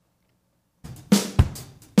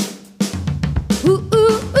Ooh,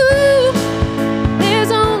 ooh, ooh. There's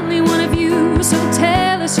only one of you, so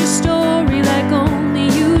tell us your story like only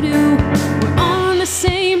you do. We're on the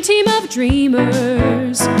same team of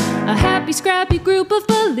dreamers, a happy, scrappy group of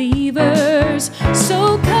believers.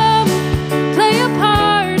 So come, play a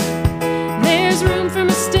part. There's room for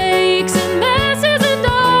mistakes and messes and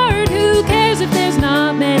art. Who cares if there's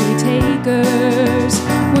not many takers?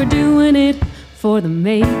 We're doing it for the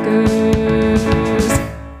makers.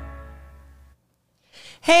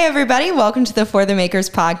 Hey everybody, welcome to the For the Makers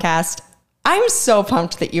podcast. I'm so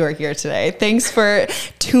pumped that you are here today. Thanks for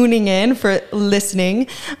tuning in, for listening.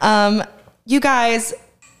 You guys,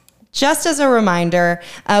 just as a reminder,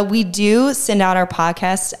 we do send out our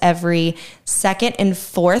podcast every second and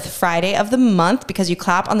fourth Friday of the month because you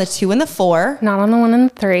clap on the 2 and the 4. Not on the 1 and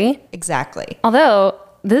the 3. Exactly. Although,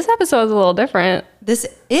 this episode is a little different. This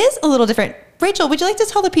is a little different. Rachel, would you like to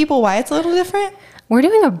tell the people why it's a little different? We're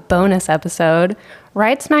doing a bonus episode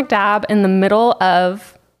right smack dab in the middle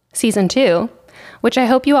of season 2, which I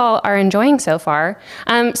hope you all are enjoying so far.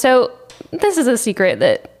 So this is a secret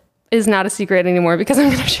that is not a secret anymore because I'm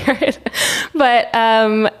going to share it. But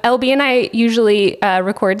LB and I usually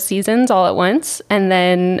record seasons all at once, and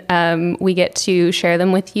then we get to share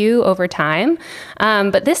them with you over time.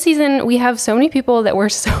 But this season, we have so many people that we're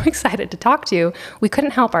so excited to talk to, we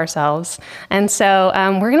couldn't help ourselves. And so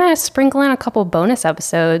we're going to sprinkle in a couple bonus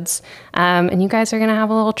episodes, and you guys are going to have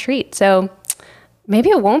a little treat. So maybe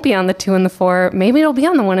it won't be on the 2 and the 4. Maybe it'll be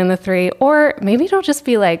on the 1 and the 3. Or maybe it'll just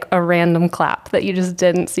be like a random clap that you just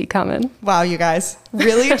didn't see coming. Wow, you guys.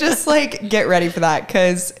 Really just like get ready for that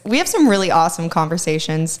because we have some really awesome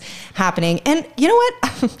conversations happening. And you know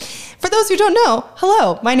what? For those who don't know,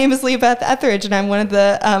 hello. My name is Leah Beth Etheridge, and I'm one of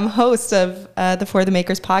the hosts of the For the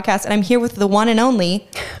Makers podcast. And I'm here with the one and only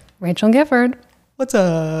Rachel Gifford. What's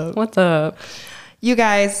up? What's up? You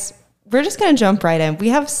guys, we're just going to jump right in. We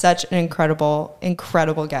have such an incredible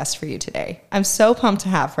guest for you today. I'm so pumped to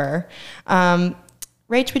have her.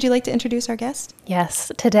 Rach, would you like to introduce our guest?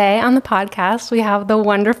 Yes. Today on the podcast, we have the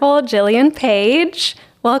wonderful Jillian Paige.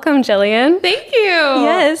 Welcome, Jillian. Thank you.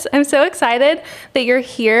 Yes, I'm so excited that you're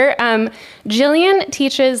here. Jillian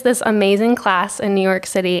teaches this amazing class in New York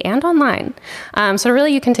City and online. So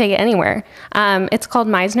really, you can take it anywhere. It's called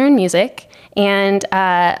Meisner in Music. And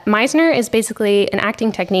Meisner is basically an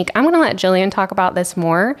acting technique. I'm going to let Jillian talk about this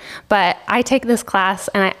more, but I take this class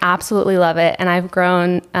and I absolutely love it. And I've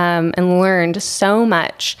grown and learned so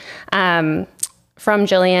much from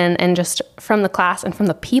Jillian and just from the class and from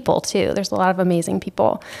the people too. There's a lot of amazing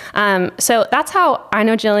people. So that's how I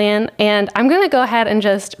know Jillian. And I'm going to go ahead and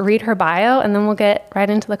just read her bio and then we'll get right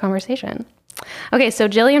into the conversation. Okay, so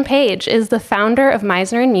Jillian Paige is the founder of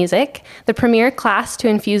Meisner in Music, the premier class to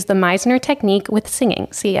infuse the Meisner technique with singing.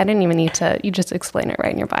 See, I didn't even need to, you just explain it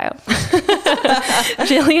right in your bio.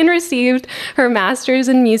 Jillian received her master's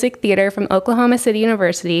in music theater from Oklahoma City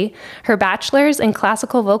University, her bachelor's in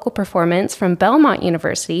classical vocal performance from Belmont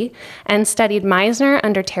University, and studied Meisner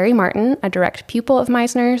under Terry Martin, a direct pupil of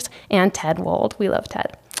Meisner's, and Ted Wold. We love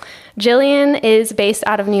Ted. Jillian is based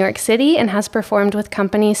out of New York City and has performed with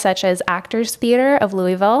companies such as Actors Theater of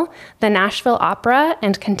Louisville, the Nashville Opera,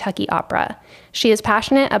 and Kentucky Opera. She is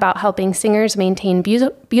passionate about helping singers maintain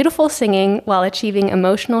beautiful singing while achieving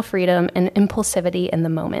emotional freedom and impulsivity in the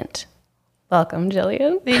moment. Welcome,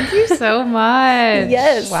 Jillian. Thank you so much.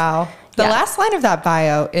 Yes. Wow. The last line of that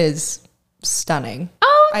bio is stunning.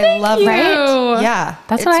 Oh, thank I love you. Right? Yeah.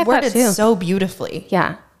 That's what I thought worded too. So beautifully.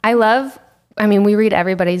 Yeah. We read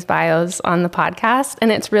everybody's bios on the podcast,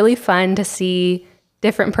 and it's really fun to see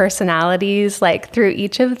different personalities like through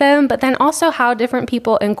each of them, but then also how different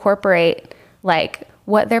people incorporate like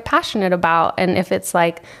what they're passionate about, and if it's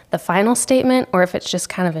like the final statement or if it's just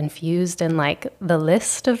kind of infused in like the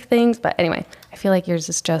list of things. But anyway, I feel like yours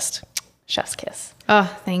is just chef's kiss.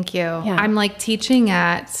 Oh, thank you. Yeah. I'm like teaching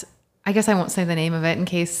at, I guess I won't say the name of it in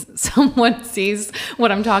case someone sees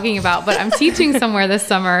what I'm talking about, but I'm teaching somewhere this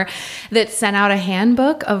summer that sent out a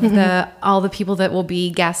handbook of all the people that will be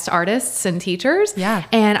guest artists and teachers. Yeah.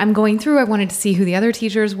 And I'm going through, I wanted to see who the other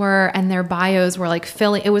teachers were, and their bios were like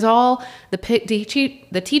filling, it was all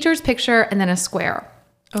the teacher's picture and then a square.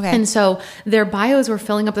 Okay. And so their bios were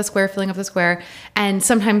filling up the square, and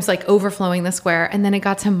sometimes like overflowing the square. And then it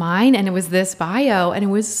got to mine and it was this bio and it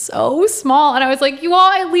was so small. And I was like, you all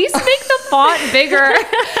at least make the font bigger.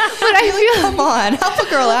 But I feel come on, help a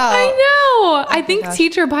girl out. I know. I think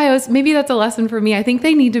teacher bios, maybe that's a lesson for me. I think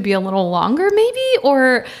they need to be a little longer maybe,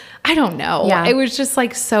 or I don't know. Yeah. It was just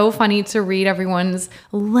like so funny to read everyone's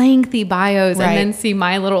lengthy bios Right. and then see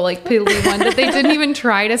my little like piddly one that they didn't even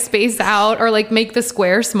try to space out or like make the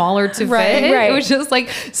square smaller to Right. fit. Right. It was just like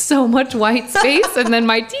so much white space and then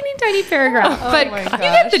my teeny tiny paragraph. But my you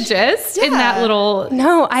get the gosh. gist in that Yeah. little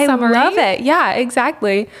No, I summary. love it. Yeah,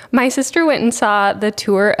 exactly. My sister went and saw the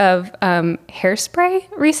tour of Hairspray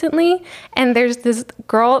recently, and there's this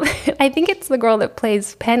girl, I think it's the girl that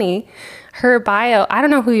plays Penny. Her bio, I don't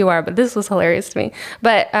know who you are, but this was hilarious to me.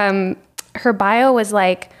 But her bio was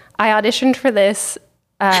like, I auditioned for this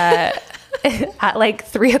at like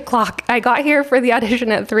 3:00. I got here for the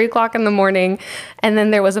audition at 3:00 in the morning, and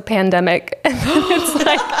then there was a pandemic. And then it's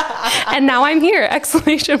like, and now I'm here! !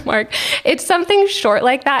 It's something short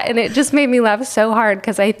like that, and it just made me laugh so hard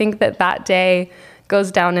because I think that day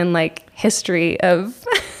goes down in like history of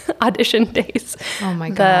audition days. Oh my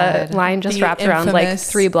God. The line just The wrapped around like infamous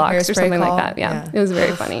 3 blocks or Hairspray something call. like that. Yeah, it was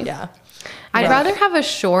very funny. Yeah. I'd rather have a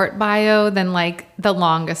short bio than like the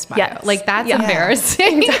longest bio. Yes. Like that's Yeah.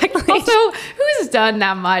 embarrassing. Exactly. Also, who's done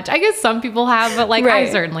that much? I guess some people have, but like I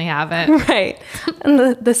Right. certainly haven't. Right.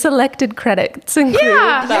 And the selected credits include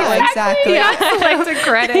Yeah, that. exactly. Yeah, selected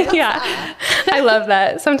credit. Yeah. I love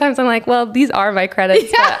that. Sometimes I'm like, well, these are my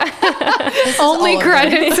credits. Only all of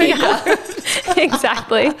credits. But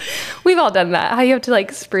exactly. We've all done that. How you have to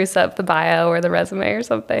like spruce up the bio or the resume or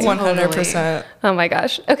something. 100%. Oh my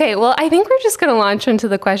gosh. Okay. Well, I think we're just going to launch into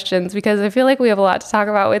the questions because I feel like we have a lot to talk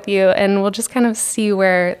about with you and we'll just kind of see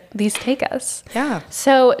where these take us. Yeah.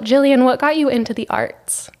 So, Jillian, what got you into the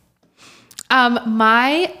arts?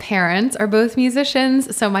 My parents are both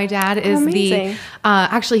musicians. So my dad is amazing.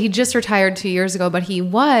 actually he just retired 2 years ago, but he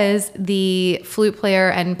was the flute player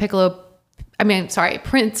and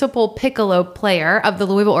principal piccolo player of the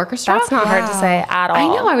Louisville Orchestra. That's not hard to say at all. I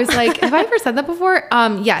know. I was like, have I ever said that before?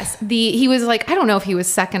 Yes. He was like, I don't know if he was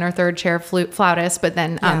second or third chair flautist, but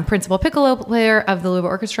then principal piccolo player of the Louisville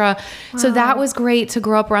Orchestra. Wow. So that was great to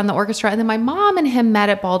grow up around the orchestra. And then my mom and him met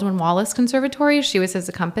at Baldwin Wallace Conservatory. She was his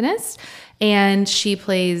accompanist. And she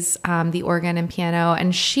plays the organ and piano.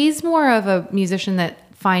 And she's more of a musician that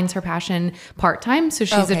finds her passion part-time. So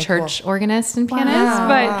she's a church organist and pianist,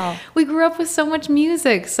 but we grew up with so much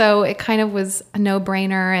music. So it kind of was a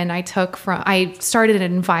no-brainer. And I started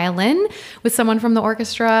in violin with someone from the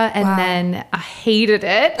orchestra and then I hated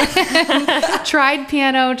it. Tried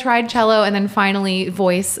piano, tried cello, and then finally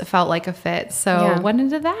voice felt like a fit. So went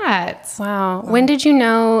into that. Wow. When did you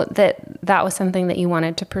know that was something that you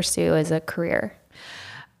wanted to pursue as a career?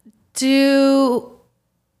 Do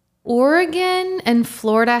Oregon and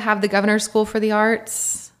Florida have the Governor's School for the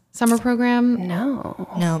Arts summer program?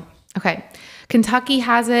 No. Okay. Kentucky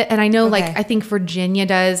has it. And I know I think Virginia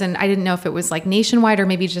does. And I didn't know if it was like nationwide or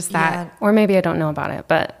maybe just that. Or maybe I don't know about it,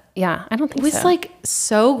 but yeah, I don't think so. It was like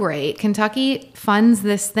so great. Kentucky funds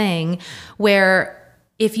this thing where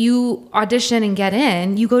if you audition and get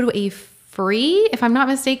in, you go to a free, if I'm not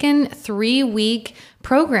mistaken, 3-week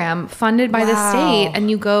program funded by the state. And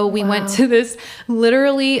you go, we went to this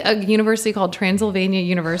literally a university called Transylvania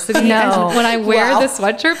University. No. And when I wear the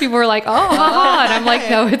sweatshirt, people are like, oh, haha. And I'm like,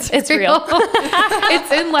 no, it's real.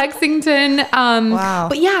 It's in Lexington.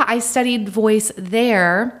 But yeah, I studied voice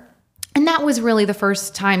there. And that was really the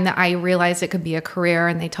first time that I realized it could be a career.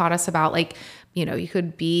 And they taught us about you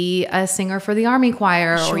could be a singer for the Army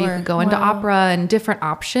Choir or you could go into opera and different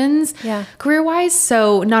options career-wise.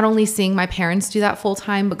 So not only seeing my parents do that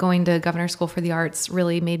full-time, but going to Governor's School for the Arts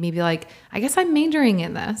really made me be like, I guess I'm majoring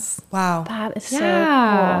in this. Wow. That is so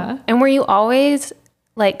cool. And were you always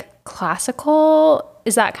like classical?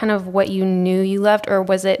 Is that kind of what you knew you loved, or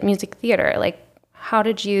was it music theater? Like, how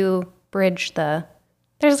did you bridge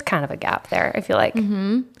there's kind of a gap there, I feel like.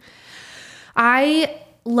 Mm-hmm. I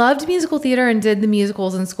loved musical theater and did the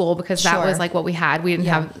musicals in school because that was like what we had. We didn't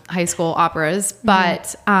have high school operas,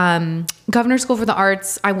 but Governor's School for the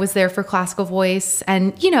Arts, I was there for classical voice.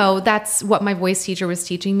 And, that's what my voice teacher was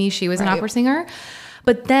teaching me. She was an opera singer.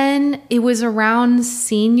 But then it was around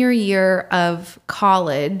senior year of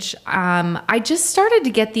college. I just started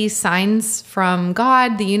to get these signs from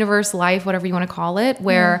God, the universe, life, whatever you want to call it,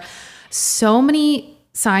 where so many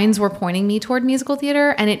signs were pointing me toward musical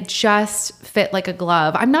theater and it just fit like a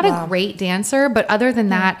glove. I'm not a great dancer, but other than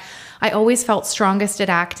that, I always felt strongest at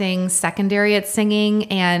acting, secondary at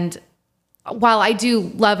singing. And while I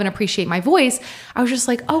do love and appreciate my voice, I was just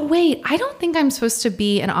like, oh wait, I don't think I'm supposed to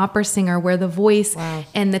be an opera singer where the voice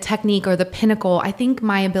and the technique are the pinnacle. I think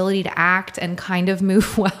my ability to act and kind of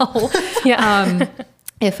move well,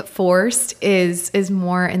 if forced, is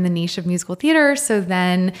more in the niche of musical theater. So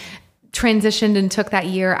then transitioned and took that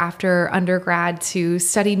year after undergrad to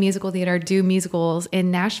study musical theater, do musicals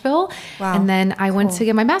in Nashville. Wow. And then I went to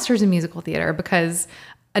get my master's in musical theater because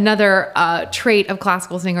another trait of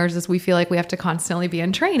classical singers is we feel like we have to constantly be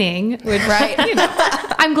in training, which, you know,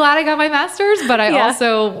 I'm glad I got my master's, but I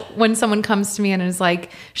also, when someone comes to me and is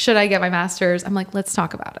like, should I get my master's? I'm like, let's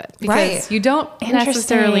talk about it, because you don't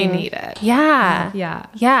necessarily need it. Yeah. Yeah.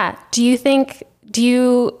 Yeah. Do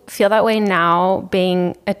you feel that way now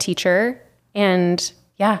being a teacher? And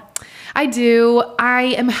I do. I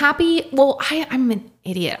am happy. Well, I'm an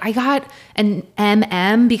idiot. I got an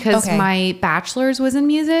MM because my bachelor's was in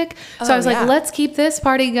music. So I was like, let's keep this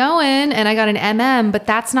party going. And I got an MM, but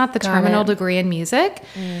that's not the terminal degree in music.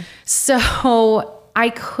 So I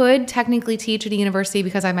could technically teach at a university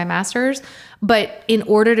because I have my master's, but in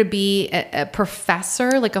order to be a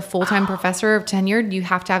professor, like a full-time professor of tenured, you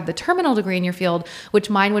have to have the terminal degree in your field,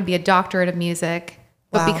 which mine would be a doctorate of music.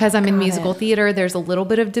 But because I'm in musical theater, there's a little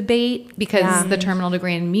bit of debate because the terminal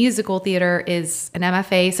degree in musical theater is an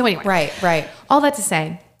MFA. So anyway, Right. All that to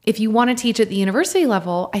say, if you want to teach at the university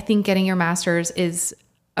level, I think getting your master's is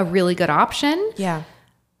a really good option. Yeah.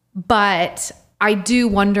 But I do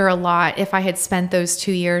wonder a lot if I had spent those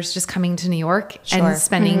 2 years just coming to New York and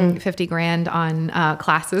spending $50,000 on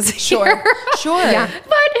classes here. Sure.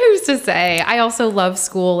 But who's to say? I also love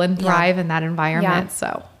school and thrive in that environment. Yeah.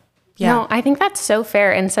 So. Yeah. No, I think that's so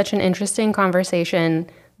fair and such an interesting conversation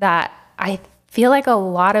that I feel like a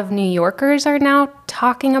lot of New Yorkers are now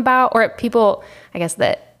talking about, or people, I guess,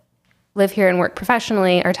 that live here and work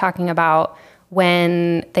professionally are talking about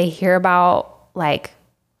when they hear about like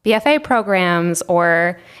BFA programs,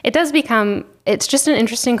 or it does become, it's just an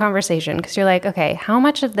interesting conversation because you're like, okay, how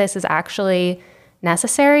much of this is actually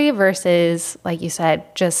necessary versus, like you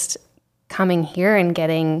said, just coming here and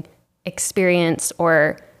getting experience,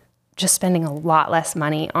 or just spending a lot less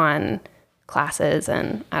money on classes.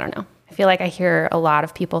 And I don't know. I feel like I hear a lot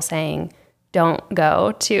of people saying, don't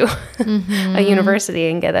go to a university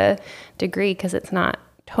and get a degree because it's not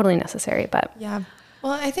totally necessary. But yeah.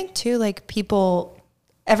 Well, I think too, like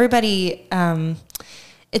everybody,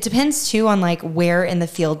 it depends too on like where in the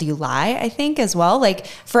field you lie, I think as well. Like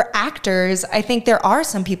for actors, I think there are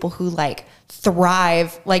some people who like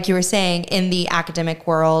thrive, like you were saying, in the academic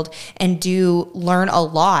world and do learn a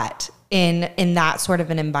lot in that sort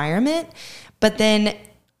of an environment. But then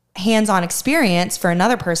hands-on experience for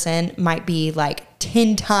another person might be like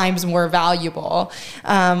 10 times more valuable.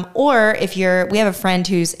 Or if we have a friend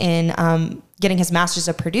who's in getting his master's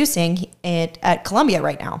of producing at Columbia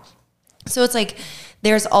right now. So it's like,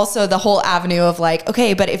 there's also the whole avenue of like,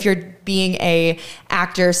 okay, but if you're being a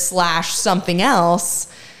actor / something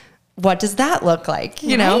else, what does that look like?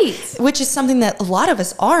 You know, which is something that a lot of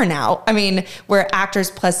us are now. I mean, we're actors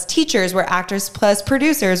plus teachers, we're actors plus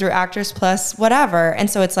producers, we're actors plus whatever. And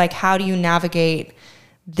so it's like, how do you navigate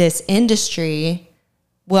this industry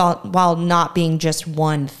while not being just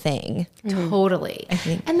one thing? Totally. I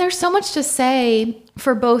think. And there's so much to say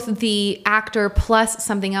for both the actor plus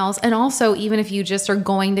something else. And also, even if you just are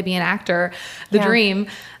going to be an actor, the dream,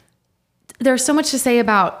 there's so much to say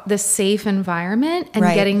about the safe environment and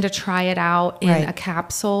getting to try it out in a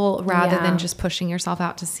capsule rather than just pushing yourself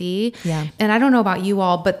out to sea. Yeah. And I don't know about you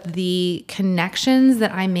all, but the connections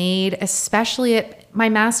that I made, especially at my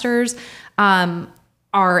master's,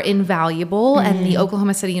 are invaluable. And the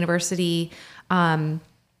Oklahoma City University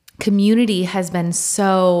community has been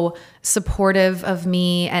so supportive of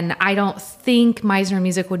me. And I don't think Meisner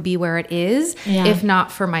Music would be where it is if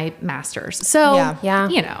not for my master's. So,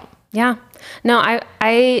 you know. Yeah. No,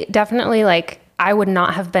 I definitely I would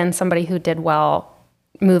not have been somebody who did well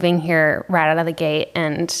moving here right out of the gate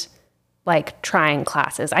and like trying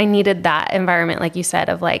classes. I needed that environment, like you said,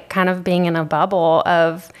 of like kind of being in a bubble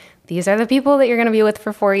of these are the people that you're going to be with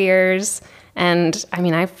for 4 years. And I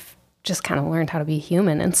mean, I've just kind of learned how to be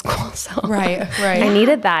human in school. So I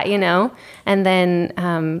needed that, you know? And then,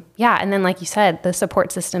 and then like you said, the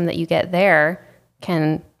support system that you get there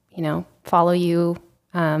can, you know, follow you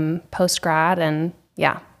post-grad, and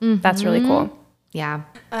that's really cool. Yeah.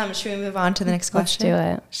 Should we move on to the next question?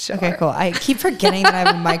 Let's do it. Sure. Okay, cool. I keep forgetting that I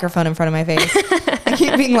have a microphone in front of my face. I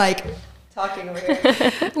keep being like talking over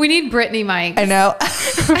here. We need Brittany mics. I know.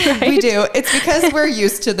 We do. It's because we're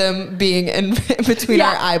used to them being in between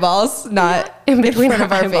our eyeballs, not in front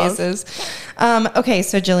of our faces. Okay,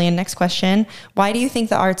 so Jillian, next question. Why do you think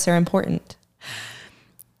the arts are important?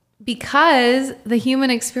 Because the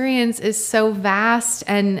human experience is so vast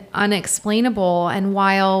and unexplainable. And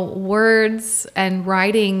while words and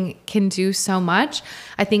writing can do so much,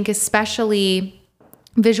 I think especially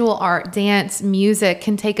visual art, dance, music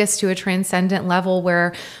can take us to a transcendent level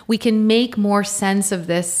where we can make more sense of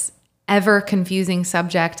this ever confusing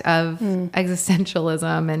subject of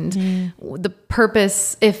existentialism and the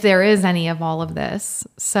purpose, if there is any, of all of this.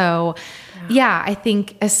 So yeah, I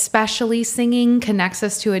think especially singing connects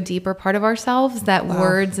us to a deeper part of ourselves that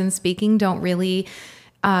words and speaking don't really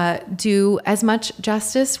do as much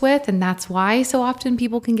justice with. And that's why so often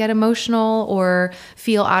people can get emotional or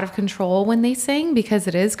feel out of control when they sing, because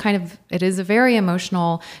it is a very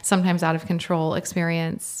emotional, sometimes out of control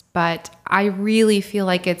experience. But I really feel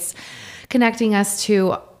like it's connecting us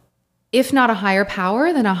to, if not a higher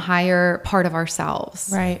power, then a higher part of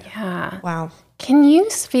ourselves. Right. Yeah. Wow. Can you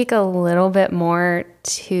speak a little bit more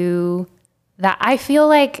to that? I feel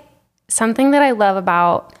like something that I love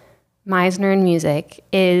about Meisner and music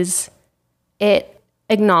is it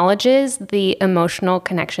acknowledges the emotional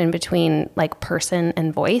connection between like person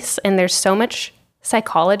and voice. And there's so much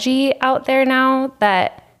psychology out there now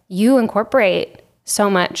that you incorporate so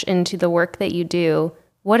much into the work that you do.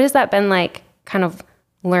 What has that been like, kind of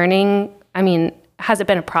learning? I mean, has it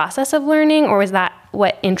been a process of learning, or was that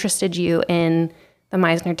what interested you in the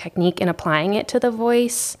Meisner technique and applying it to the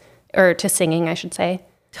voice, or to singing, I should say?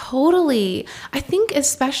 Totally. I think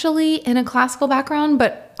especially in a classical background,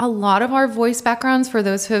 but a lot of our voice backgrounds, for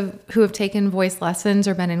those who have taken voice lessons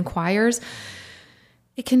or been in choirs,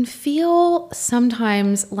 it can feel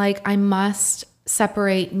sometimes like I must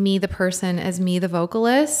separate me, the person, as me, the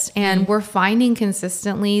vocalist. And we're finding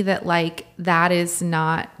consistently that like that is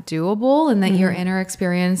not doable, and that your inner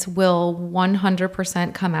experience will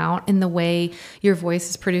 100% come out in the way your voice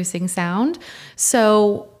is producing sound.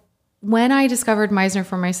 So when I discovered Meisner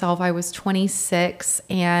for myself, I was 26,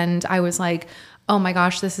 and I was like, oh my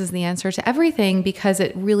gosh, this is the answer to everything, because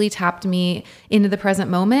it really tapped me into the present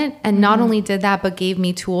moment. And not only did that, but gave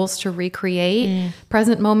me tools to recreate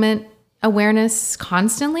present moment awareness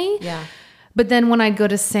constantly. Yeah. But then when I'd go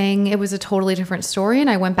to sing, it was a totally different story. And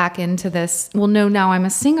I went back into this, well, no, now I'm a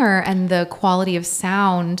singer, and the quality of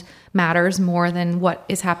sound matters more than what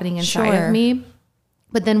is happening inside of me.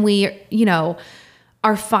 But then we,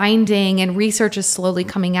 are finding, and research is slowly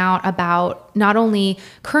coming out about not only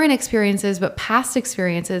current experiences, but past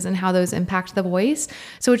experiences and how those impact the voice.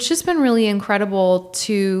 So it's just been really incredible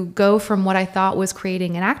to go from what I thought was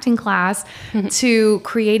creating an acting class to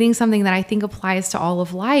creating something that I think applies to all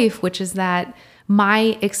of life, which is that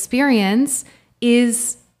my experience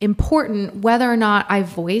is important whether or not I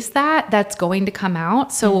voice that's going to come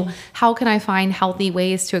out. So how can I find healthy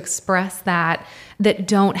ways to express that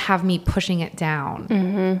don't have me pushing it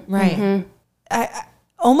down? Right.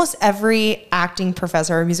 Almost every acting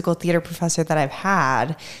professor or musical theater professor that I've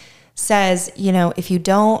had says,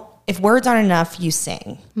 if words aren't enough, you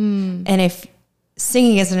sing. And if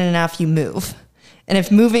singing isn't enough, you move. And if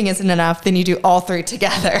moving isn't enough, then you do all three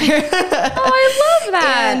together. Oh, I love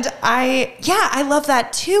that. And I love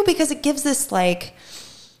that too, because it gives this like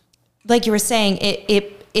you were saying,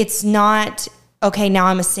 it's not, okay, now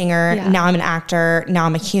I'm a singer, now I'm an actor, now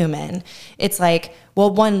I'm a human. It's like,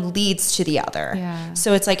 well, one leads to the other. Yeah.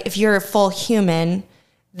 So it's like, if you're a full human,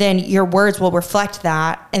 then your words will reflect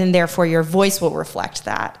that, and therefore your voice will reflect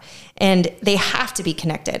that. And they have to be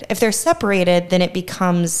connected. If they're separated, then it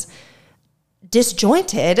becomes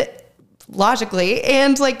disjointed logically,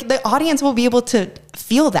 and like the audience will be able to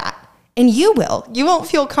feel that, and you won't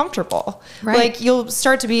feel comfortable. Right. Like you'll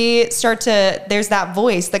start to there's that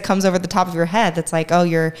voice that comes over the top of your head that's like, oh,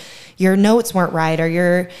 your notes weren't right,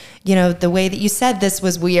 or the way that you said this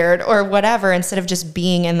was weird, or whatever, instead of just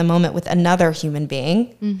being in the moment with another human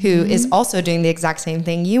being who is also doing the exact same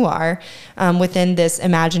thing you are, within this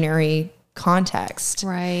imaginary context.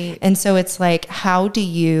 Right. And so it's like, how do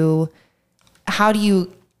you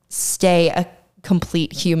stay a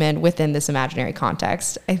complete human within this imaginary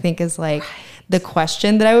context? I think is like the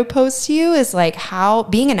question that I would pose to you, is like, how,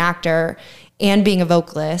 being an actor and being a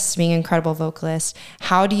vocalist, being an incredible vocalist,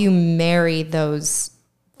 how do you marry those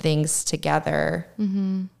things together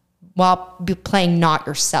while playing not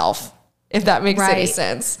yourself, if that makes any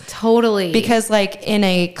sense? Totally. Because like in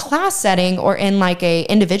a class setting, or in like a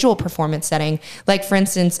individual performance setting, like for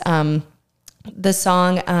instance, the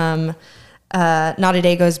song, Not a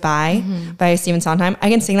Day Goes By by Stephen Sondheim. I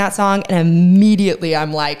can sing that song and immediately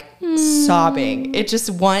I'm like sobbing. It's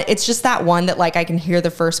just that one that like I can hear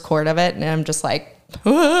the first chord of it and I'm just like,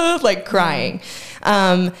 like crying.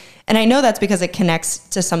 And I know that's because it connects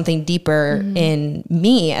to something deeper in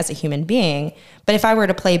me as a human being. But if I were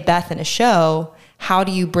to play Beth in a show, how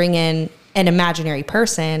do you bring in an imaginary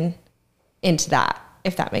person into that,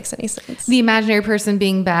 if that makes any sense? The imaginary person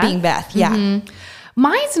being Beth? Being Beth, yeah.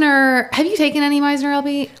 Meisner, have you taken any Meisner,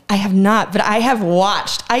 LB? I have not, but I have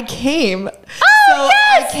watched. I came.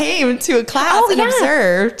 I came to a class and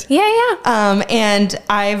observed. Yeah. And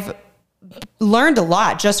I've learned a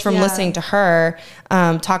lot just from listening to her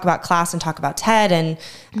talk about class and talk about TED and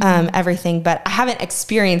everything, but I haven't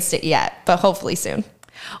experienced it yet, but hopefully soon.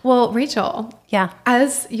 Well, Rachel, Yeah.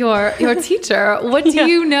 as your teacher, what do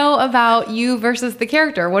you know about you versus the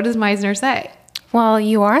character? What does Meisner say? Well,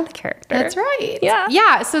 you are the character. That's right. Yeah.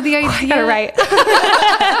 Yeah. So the idea. I got it right.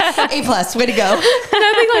 A+, way to go.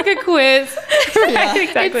 Nothing like a quiz. Right,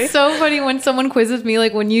 exactly. It's so funny when someone quizzes me,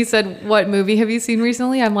 like when you said, what movie have you seen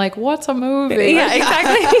recently? I'm like, what's a movie? Yeah,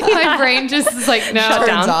 exactly. My brain just is like, no. Shut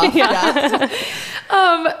down. Turns off.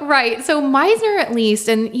 Yeah. Right. So Meisner, at least,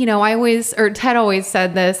 and Ted always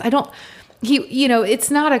said this. It's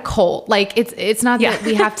not a cult. Like it's not that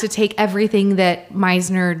we have to take everything that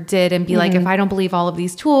Meisner did and be like, if I don't believe all of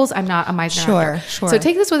these tools, I'm not a Meisner actor. Sure. So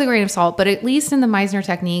take this with a grain of salt, but at least in the Meisner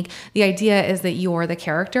technique, the idea is that you're the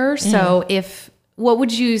character. So what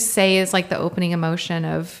would you say is like the opening emotion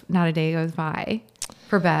of Not a Day Goes By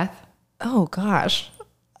for Beth? Oh gosh.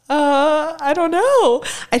 I don't know.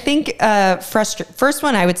 I think first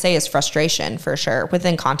one I would say is frustration for sure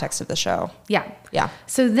within context of the show. Yeah. Yeah.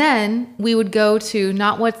 So then we would go to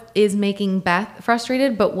not what is making Beth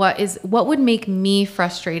frustrated, but what would make me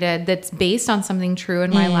frustrated that's based on something true in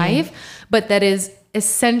my life, but that is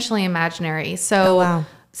essentially imaginary. So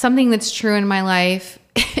something that's true in my life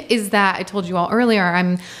is that I told you all earlier,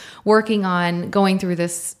 I'm working on going through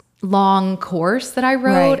this long course that I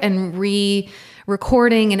wrote and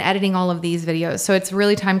recording and editing all of these videos. So it's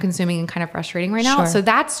really time consuming and kind of frustrating right now. Sure. So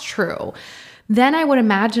that's true. Then I would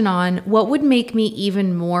imagine on what would make me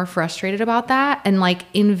even more frustrated about that, and like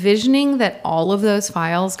envisioning that all of those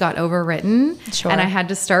files got overwritten and I had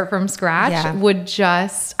to start from scratch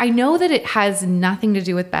I know that it has nothing to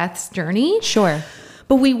do with Beth's journey. Sure.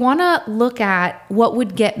 But we want to look at what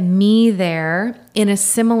would get me there in a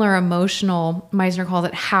similar emotional, Meisner calls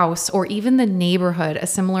it house, or even the neighborhood, a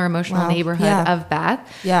similar emotional neighborhood of Beth.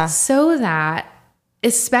 Yeah. So that,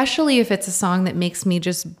 especially if it's a song that makes me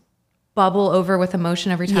just bubble over with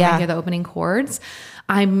emotion every time I hear the opening chords,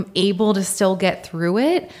 I'm able to still get through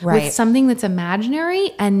it with something that's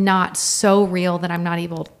imaginary and not so real that I'm not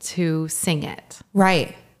able to sing it.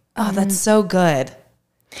 Right. Oh, that's so good.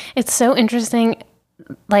 It's so interesting.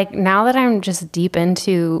 Like now that I'm just deep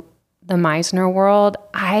into the Meisner world,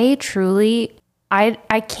 I can't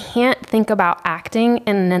think about acting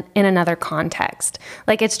in another context.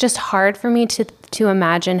 Like it's just hard for me to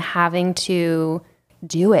imagine having to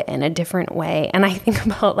do it in a different way. And I think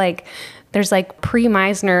about like, there's like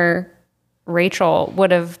pre-Meisner Rachel would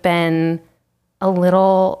have been a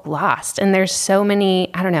little lost. And there's so many,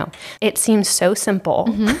 I don't know, it seems so simple,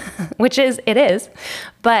 which it is,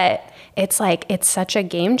 but it's like, it's such a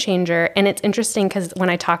game changer. And it's interesting because when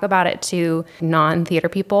I talk about it to non-theater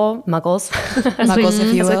people, muggles,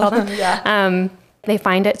 If you will. call them, they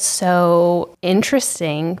find it so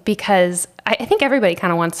interesting because I think everybody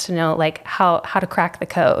kind of wants to know like how to crack the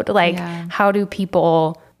code. Like how do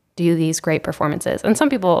people do these great performances? And some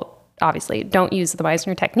people obviously don't use the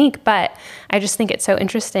Meisner technique, but I just think it's so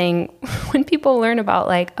interesting when people learn about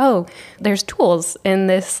like, oh, there's tools in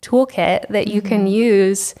this toolkit that you can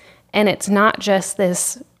use. And it's not just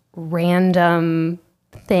this random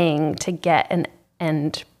thing to get an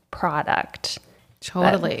end product.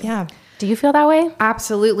 Totally. But, yeah. Do you feel that way?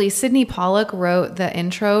 Absolutely. Sidney Pollack wrote the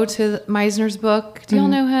intro to Meisner's book. Do y'all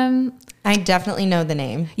know him? I definitely know the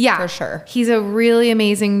name. Yeah. For sure. He's a really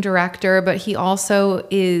amazing director, but he also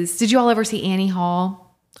is... Did you all ever see Annie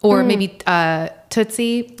Hall? Or maybe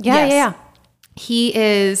Tootsie? Yeah. He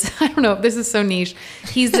is... I don't know. This is so niche.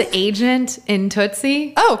 He's the agent in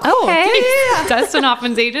Tootsie. Oh, cool. Okay. Yeah. Dustin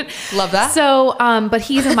Hoffman's agent. Love that. So, but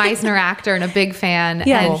he's a Meisner actor and a big fan.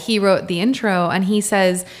 Yeah. And he wrote the intro and he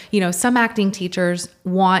says, some acting teachers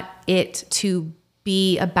want it to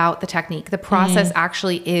be about the technique. The process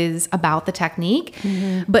actually is about the technique.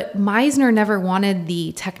 But Meisner never wanted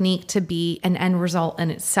the technique to be an end result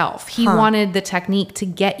in itself. He wanted the technique to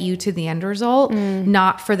get you to the end result,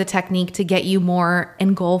 not for the technique to get you more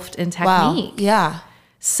engulfed in technique. Wow. Yeah.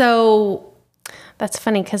 So That's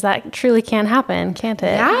funny because that truly can happen, can't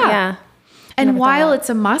it? Yeah. And while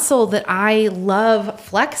it's a muscle that I love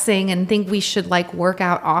flexing and think we should like work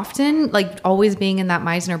out often, like always being in that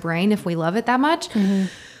Meisner brain if we love it that much,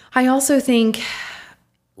 I also think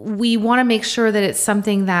we want to make sure that it's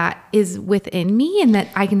something that is within me and that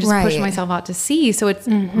I can just push myself out to see. So it's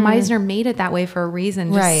Meisner made it that way for a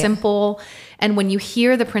reason, just simple. And when you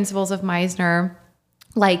hear the principles of Meisner,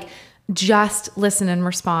 like just listen and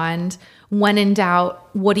respond. When in doubt,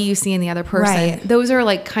 what do you see in the other person? Right. Those are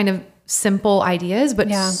like kind of simple ideas,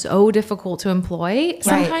 but so difficult to employ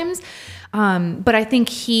sometimes. But I think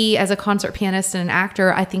he, as a concert pianist and an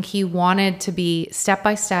actor, I think he wanted to be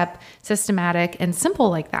step-by-step, systematic, and simple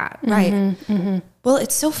like that. Right. Mm-hmm. Well,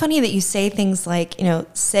 it's so funny that you say things like,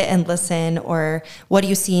 sit and listen, or what do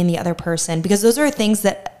you see in the other person? Because those are things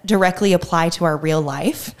that directly apply to our real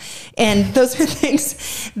life. And those are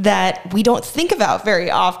things that we don't think about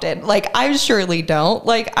very often. Like, I surely don't.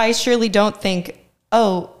 Like, I surely don't think,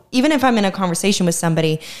 even if I'm in a conversation with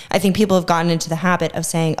somebody, I think people have gotten into the habit of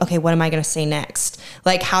saying, okay, what am I going to say next?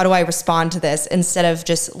 Like, how do I respond to this? Instead of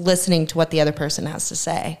just listening to what the other person has to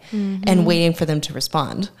say and waiting for them to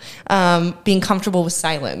respond. Being comfortable with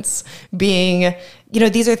silence, being,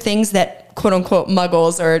 these are things that quote unquote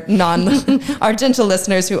muggles or our gentle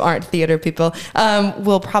listeners who aren't theater people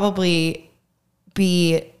will probably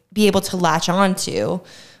be able to latch on to.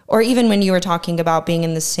 Or even when you were talking about being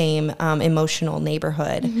in the same emotional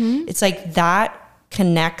neighborhood, it's like that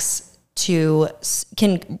can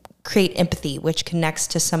create empathy, which connects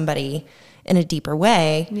to somebody in a deeper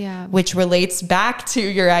way, which relates back to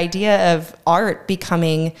your idea of art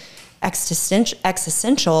becoming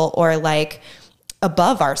existential or like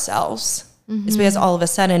above ourselves. It's because all of a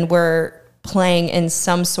sudden we're playing in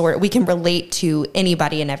some sort, we can relate to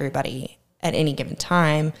anybody and everybody at any given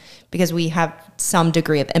time because we have some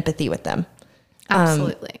degree of empathy with them.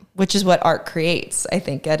 Absolutely. Which is what art creates. I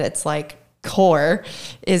think at its like core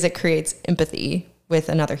is it creates empathy with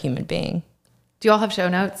another human being. Do you all have show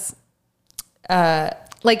notes?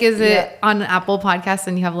 Is it on an Apple podcast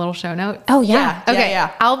and you have a little show note? Oh yeah. Okay.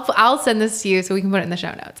 Yeah. I'll send this to you so we can put it in the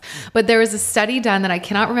show notes. But there was a study done that I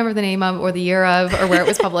cannot remember the name of or the year of or where it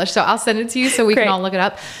was published. So I'll send it to you so we can all look it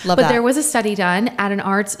up. Love but that. there was a study done at an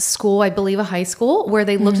arts school, I believe a high school, where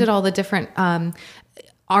they looked at all the different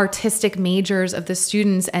artistic majors of the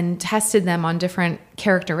students and tested them on different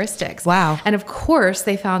characteristics. Wow. And of course,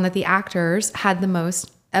 they found that the actors had the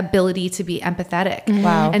most ability to be empathetic.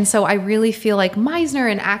 Wow. And so I really feel like Meisner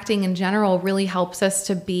and acting in general really helps us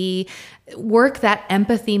to work that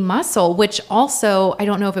empathy muscle, which also, I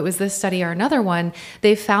don't know if it was this study or another one,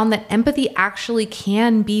 they found that empathy actually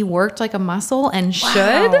can be worked like a muscle and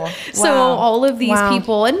should. So all of these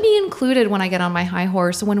people, and me included when I get on my high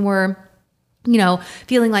horse, when we're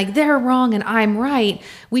feeling like they're wrong and I'm right,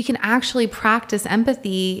 we can actually practice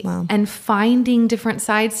empathy and finding different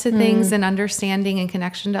sides to things and understanding and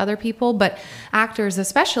connection to other people. But actors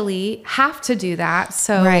especially have to do that.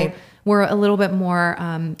 So we're a little bit more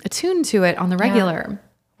attuned to it on the regular.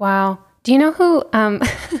 Wow. Do you know who, we're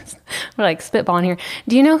like spitballing here.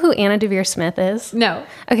 Do you know who Anna Devere Smith is? No.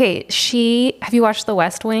 Okay. Have you watched The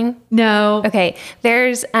West Wing? No. Okay.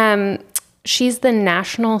 She's the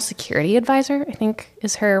national security advisor, I think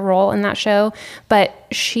is her role in that show. But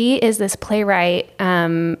she is this playwright.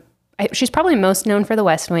 She's probably most known for The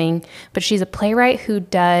West Wing, but she's a playwright who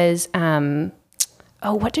does,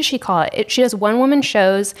 what does she call it? She does one-woman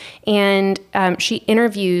shows, and she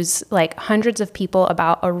interviews like hundreds of people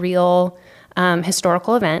about a real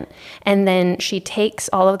historical event. And then she takes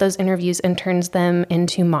all of those interviews and turns them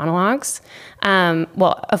into monologues.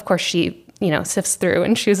 Of course, she sifts through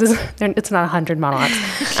and chooses, it's not 100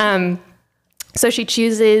 monologues. So she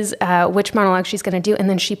chooses which monologue she's going to do, and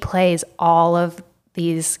then she plays all of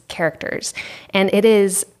these characters. And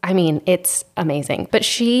it's amazing. But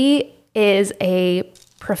she is a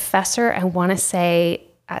professor, I want to say,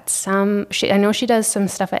 I know she does some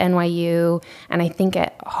stuff at NYU and I think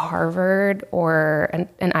at Harvard or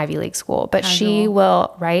an Ivy League school, but she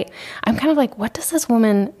will write. I'm kind of like, what does this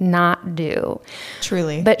woman not do?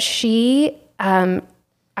 Truly. But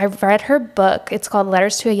I've read her book. It's called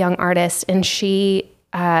Letters to a Young Artist. And she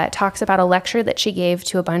talks about a lecture that she gave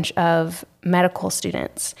to a bunch of medical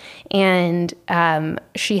students. And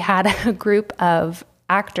she had a group of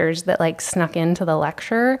actors that like snuck into the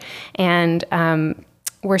lecture and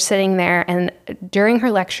were sitting there. And during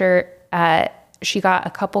her lecture, she got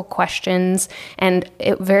a couple questions, and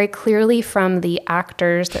it very clearly from the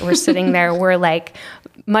actors that were sitting there were like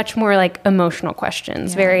much more like emotional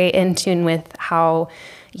questions, very in tune with how,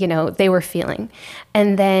 they were feeling.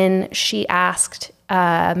 And then she asked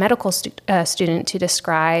a medical student to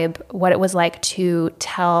describe what it was like to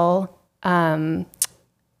tell a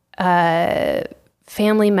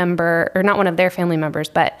family member, or not one of their family members,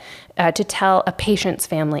 but to tell a patient's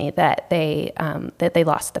family that they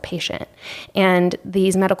lost the patient. And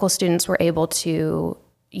these medical students were able to,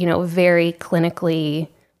 very clinically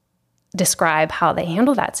describe how they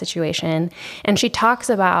handle that situation. And she talks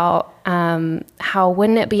about how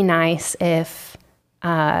wouldn't it be nice if,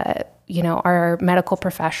 our medical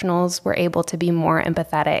professionals were able to be more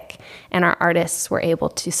empathetic and our artists were able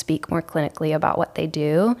to speak more clinically about what they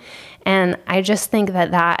do. And I just think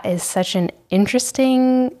that is such an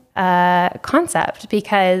interesting concept,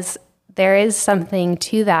 because there is something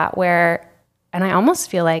to that where, and I almost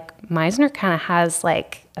feel like Meisner kind of has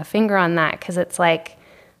like a finger on that, because it's like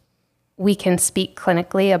we can speak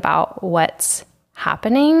clinically about what's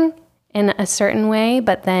happening in a certain way,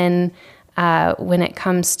 but then when it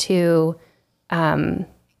comes to, being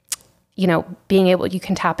able, you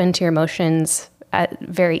can tap into your emotions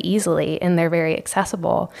very easily, and they're very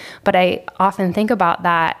accessible. But I often think about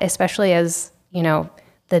that, especially as,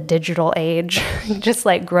 the digital age just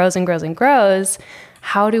like grows and grows and grows.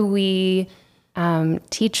 How do we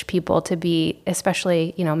teach people to be,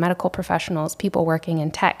 especially, medical professionals, people working in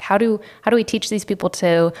tech? How do we teach these people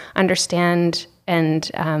to understand and,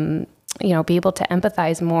 be able to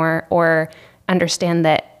empathize more, or understand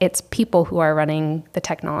that it's people who are running the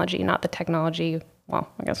technology, not the technology. Well,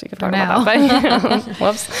 I guess we could talk about that, but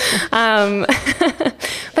whoops.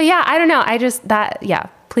 But yeah, I don't know.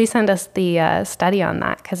 Please send us the study on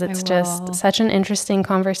that, because it's just such an interesting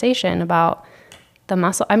conversation about the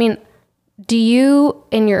muscle. I mean, do you,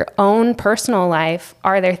 in your own personal life,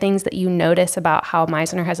 are there things that you notice about how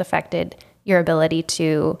Meisner has affected your ability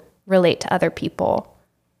to relate to other people,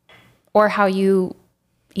 or how you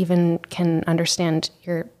even can understand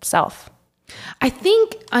yourself? I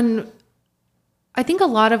think a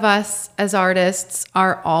lot of us as artists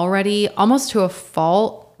are already almost to a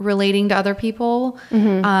fault relating to other people.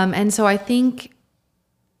 And so I think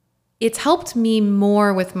it's helped me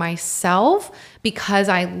more with myself because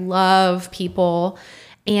I love people.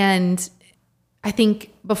 And I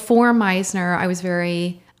think before Meisner, I was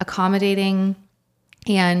very accommodating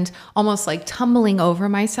and almost like tumbling over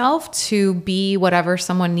myself to be whatever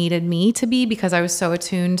someone needed me to be, because I was so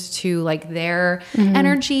attuned to like their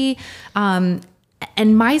energy.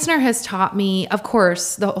 And Meisner has taught me, of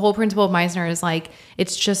course, the whole principle of Meisner is like,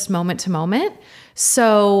 it's just moment to moment.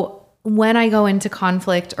 So when I go into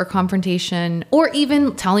conflict or confrontation, or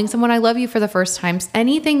even telling someone I love you for the first time,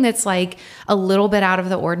 anything that's like a little bit out of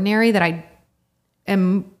the ordinary that I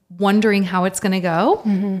am wondering how it's going to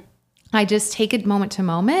go, I just take it moment to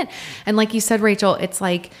moment. And like you said, Rachel, it's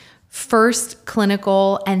like first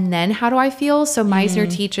clinical and then how do I feel? So Meisner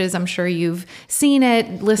teaches, I'm sure you've seen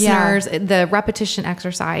it, listeners, the repetition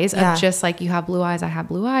exercise of just like, you have blue eyes, I have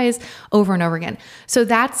blue eyes, over and over again. So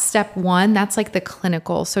that's step one. That's like the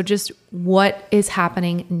clinical. So just what is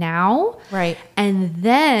happening now. Right. And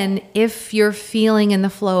then if you're feeling in the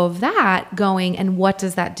flow of that, going, and what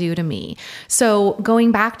does that do to me? So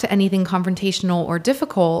going back to anything confrontational or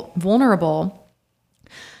difficult, vulnerable,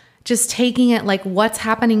 just taking it like, what's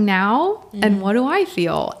happening now and what do I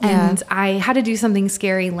feel? And I had to do something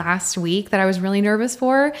scary last week that I was really nervous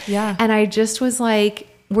for. Yeah. And I just was like,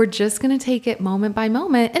 we're just going to take it moment by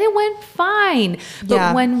moment. And it went fine.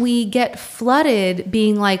 But when we get flooded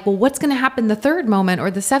being like, well, what's going to happen the third moment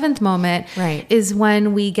or the seventh moment, is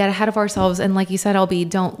when we get ahead of ourselves. And like you said, LB,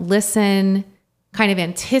 don't listen, kind of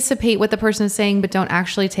anticipate what the person is saying, but don't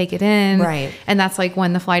actually take it in. Right. And that's like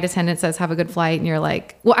when the flight attendant says, have a good flight. And you're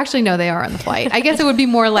like, well, actually, no, they are on the flight. I guess it would be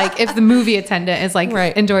more like if the movie attendant is like,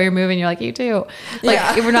 enjoy your movie. And you're like, you too.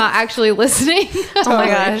 Like we're not actually listening. Oh my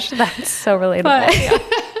gosh. That's so relatable.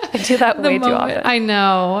 I do that way too often. I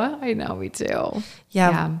know, me too.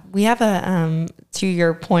 Yeah. We have to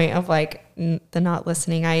your point of like the not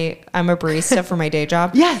listening. I'm a barista for my day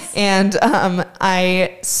job. Yes. And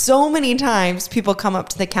so many times people come up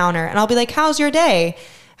to the counter and I'll be like, how's your day?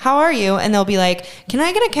 How are you? And they'll be like, can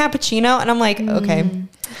I get a cappuccino? And I'm like, okay,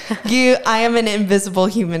 I am an invisible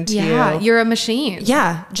human to you. Yeah, you're a machine.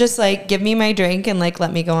 Yeah. Just like give me my drink and like,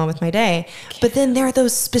 let me go on with my day. But then there are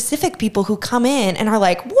those specific people who come in and are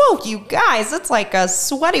like, whoa, you guys, it's like a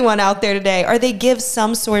sweaty one out there today. Or they give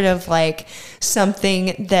some sort of like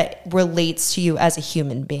something that relates to you as a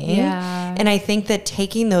human being. Yeah. And I think that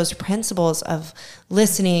taking those principles of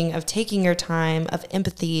listening, of taking your time, of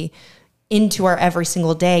empathy into our every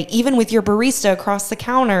single day, even with your barista across the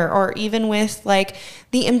counter, or even with like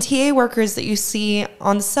the MTA workers that you see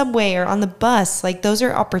on the subway or on the bus, like those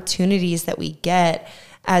are opportunities that we get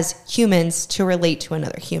as humans to relate to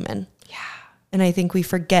another human. Yeah. And I think we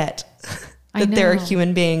forget that there are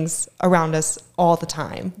human beings around us all the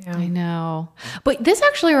time. Yeah. I know. But this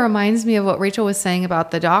actually reminds me of what Rachel was saying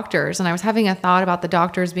about the doctors. And I was having a thought about the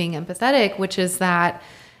doctors being empathetic, which is that,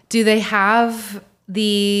 do they have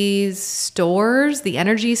these stores, the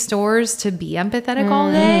energy stores, to be empathetic all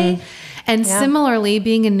day? And similarly,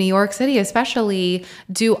 being in New York City, especially,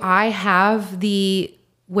 do I have the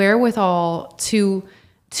wherewithal to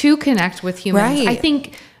to connect with humans. Right. I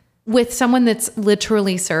think with someone that's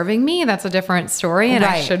literally serving me, that's a different story. And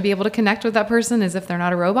I Right. should be able to connect with that person as if they're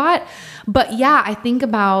not a robot. But yeah, I think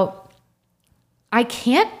about, I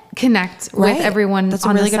can't connect Right. with everyone That's a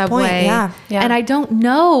on really the good subway. point. Yeah. Yeah. And I don't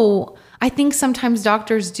know. I think sometimes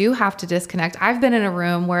doctors do have to disconnect. I've been in a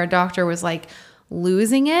room where a doctor was like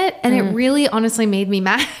losing it. And it really honestly made me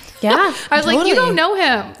mad. Yeah, I was like, you Totally. don't know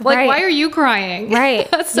him. Like, Right. why are you crying? Right.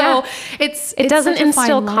 So Yeah. It doesn't such a fine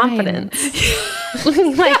instill line. confidence. Like,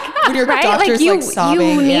 When your right? doctor's you, like sobbing.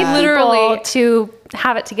 you need yeah. Literally. people to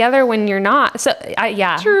have it together when you're not. So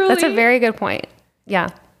yeah, Truly. that's a very good point. Yeah.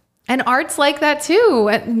 And art's like that too.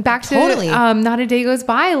 And back to Totally. Not a Day Goes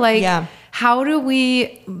By. Like, Yeah. how do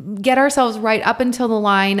we get ourselves right up until the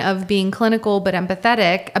line of being clinical but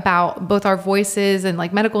empathetic about both our voices and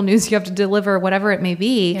like medical news you have to deliver, whatever it may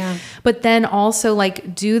be. Yeah. But then also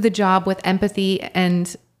like do the job with empathy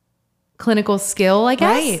and clinical skill, I guess.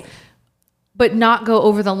 Right. But not go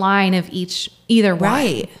over the line of either one.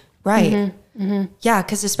 Right. Right. Yeah,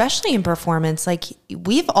 because especially in performance, like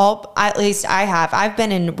we've all, at least I've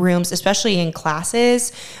been in rooms, especially in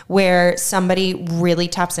classes, where somebody really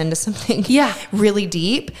taps into something Yeah. really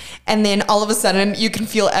deep. And then all of a sudden you can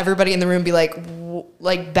feel everybody in the room be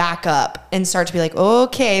like back up and start to be like,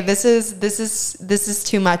 okay, this is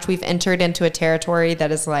too much. We've entered into a territory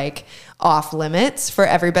that is like off limits for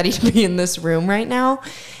everybody to be in this room right now.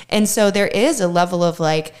 And so there is a level of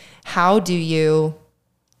like, how do you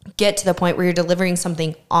get to the point where you're delivering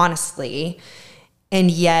something honestly and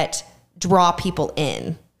yet draw people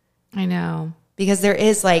in? I know. Because there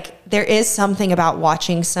is something about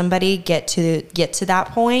watching somebody get to that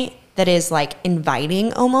point that is like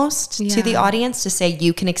inviting almost to the Yeah. audience to say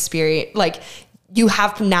you can experience, like you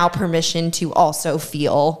have now permission to also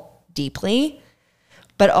feel deeply,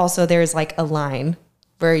 but also there's like a line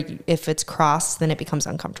where if it's crossed, then it becomes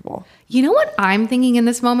uncomfortable. You know what I'm thinking in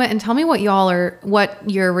this moment? And tell me what your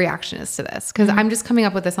reaction is to this. Because I'm just coming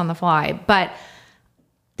up with this on the fly. But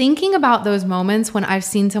thinking about those moments when I've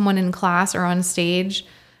seen someone in class or on stage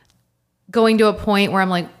going to a point where I'm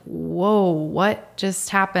like, whoa, what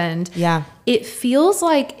just happened? Yeah. It feels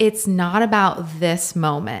like it's not about this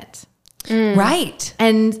moment. Right.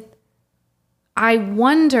 And I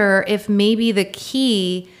wonder if maybe the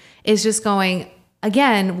key is just going,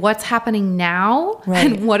 again, what's happening now Right.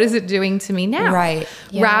 and what is it doing to me now? Right.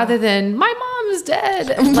 Yeah. Rather than my mom's dead.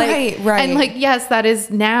 Right, right. And like, yes, that is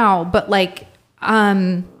now. But like,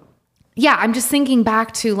 yeah, I'm just thinking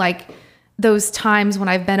back to like those times when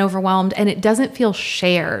I've been overwhelmed and it doesn't feel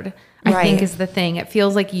shared, I Right. think is the thing. It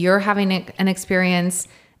feels like you're having an experience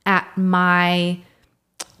at my,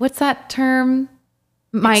 what's that term?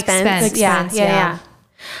 My expense. Yeah.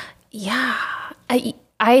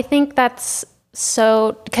 I think that's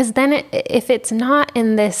so, because then if it's not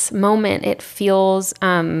in this moment, it feels,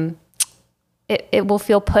 it will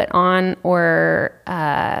feel put on or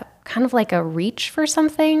kind of like a reach for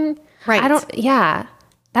something. Right.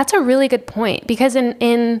 That's a really good point, because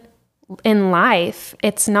in life,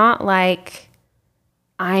 it's not like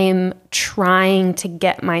I'm trying to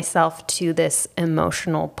get myself to this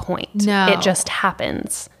emotional point. No. It just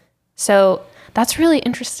happens. So that's really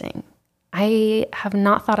interesting. I have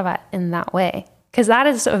not thought about it in that way, because that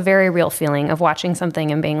is a very real feeling of watching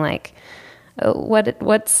something and being like, oh,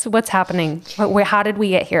 what's happening? How did we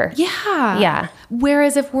get here? Yeah. Yeah.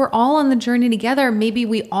 Whereas if we're all on the journey together, maybe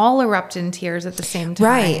we all erupt in tears at the same time.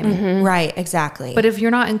 Right. Right. Exactly. But if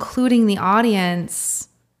you're not including the audience,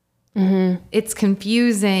 it's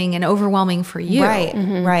confusing and overwhelming for you. right.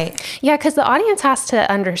 Right. Yeah, because the audience has to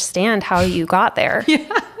understand how you got there.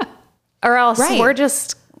 Or else Right. we're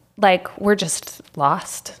just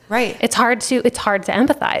lost. Right. It's hard to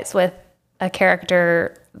empathize with a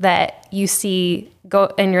character that you see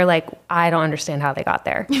go and you're like, I don't understand how they got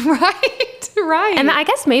there. Right. And I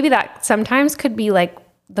guess maybe that sometimes could be like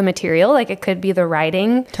the material, like it could be the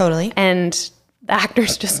writing. Totally. And the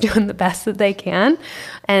actors just doing the best that they can.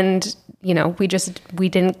 And, you know, we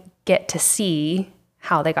didn't get to see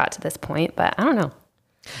how they got to this point, but I don't know.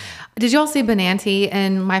 Did you all see Benanti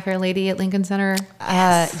and My Fair Lady at Lincoln Center?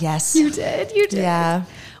 Yes. You did. Yeah.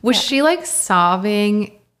 Was she like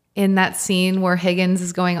sobbing in that scene where Higgins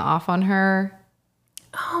is going off on her?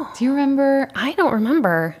 Oh. Do you remember? I don't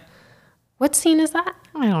remember. What scene is that?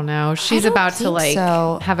 I don't know. She's don't about to think like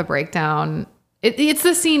so. have a breakdown. It's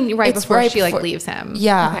the scene right It's before right she like before- leaves him.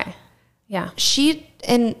 Yeah. Okay. Yeah.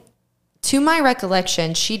 And to my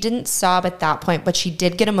recollection, she didn't sob at that point, but she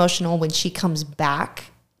did get emotional when she comes back.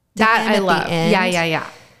 to That him I at the love. end.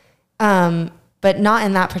 Yeah. But not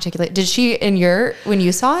in that particular. Did she when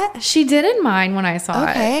you saw it? She did in mine when I saw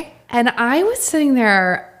Okay. it. And I was sitting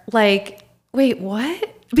there like, wait, what?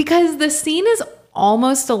 Because the scene is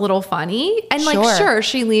almost a little funny. And like, sure,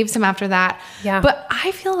 she leaves him after that. Yeah. But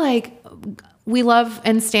I feel like we love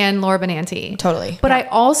and stan Laura Benanti. Totally. But I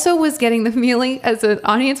also was getting the feeling as an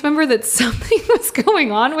audience member that something was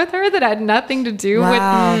going on with her that had nothing to do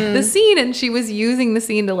with the scene. And she was using the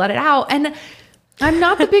scene to let it out. And I'm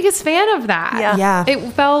not the biggest fan of that. Yeah. It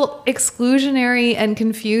felt exclusionary and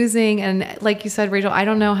confusing. And like you said, Rachel, I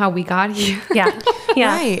don't know how we got here.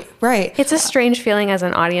 Yeah. Right. It's a strange feeling as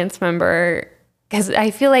an audience member because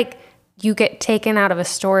I feel like you get taken out of a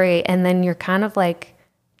story and then you're kind of like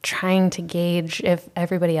trying to gauge if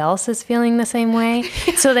everybody else is feeling the same way.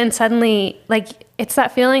 So then suddenly, like, it's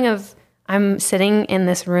that feeling of I'm sitting in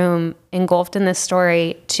this room engulfed in this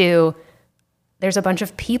story to there's a bunch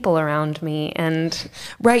of people around me and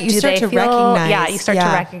you start to recognize. Yeah, you start to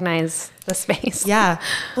recognize the space. Yeah.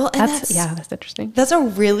 Well, and that's interesting. That's a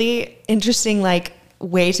really interesting like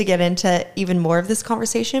way to get into even more of this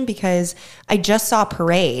conversation because I just saw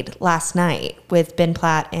Parade last night with Ben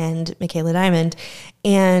Platt and Michaela Diamond,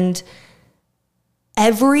 and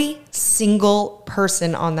every single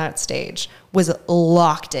person on that stage was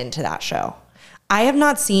locked into that show. I have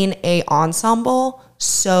not seen a ensemble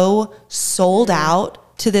so sold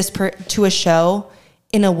out to to a show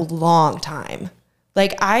in a long time.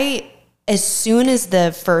 Like as soon as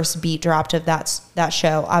the first beat dropped of that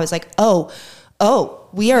show, I was like, oh,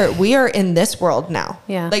 we are in this world now.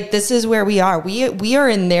 Yeah. Like this is where we are. We are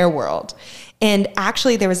in their world. And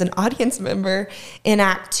actually there was an audience member in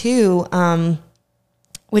Act 2,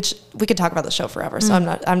 which we could talk about the show forever. So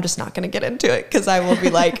I'm just not going to get into it because I will be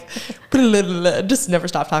like, just never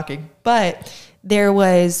stop talking. But there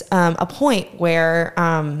was a point where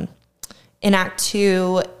in Act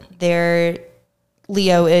 2,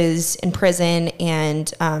 Leo is in prison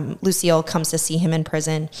and Lucille comes to see him in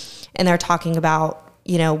prison, and they're talking about,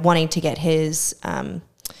 wanting to get his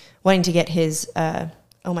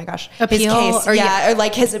oh my gosh, appeal, his case, or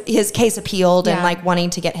like his case appealed and like wanting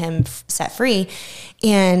to get him set free.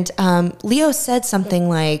 And Leo said something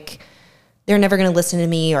like, they're never going to listen to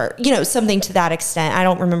me, or, something to that extent. I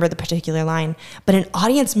don't remember the particular line, but an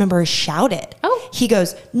audience member shouted. Oh. He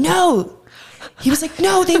goes, no. He was like,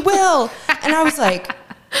 no, they will. And I was like,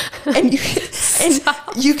 and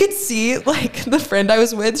you could see like the friend I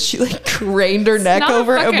was with, she like craned her neck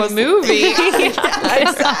over and was movie. Yeah,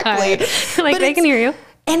 exactly. Like, they can hear you.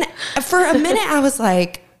 And for a minute I was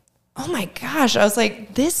like, oh my gosh. I was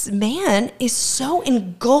like, this man is so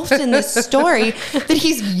engulfed in this story that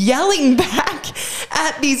he's yelling back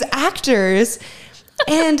at these actors.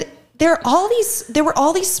 And there were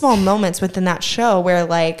all these small moments within that show where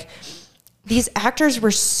like these actors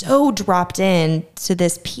were so dropped in to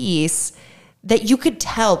this piece that you could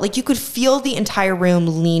tell, like you could feel the entire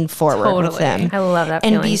room lean forward with them. I love that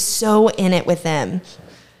and feeling. be so in it with them.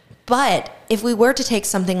 But if we were to take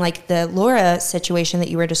something like the Laura situation that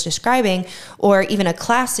you were just describing, or even a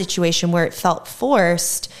class situation where it felt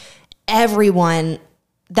forced, everyone,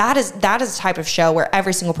 that is a type of show where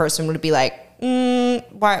every single person would be like, no,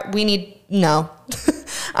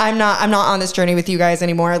 I'm not on this journey with you guys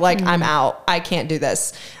anymore. Like I'm out. I can't do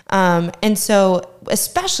this. And so,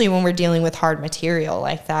 especially when we're dealing with hard material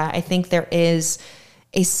like that, I think there is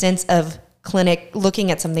a sense of looking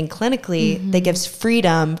at something clinically that gives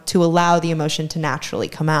freedom to allow the emotion to naturally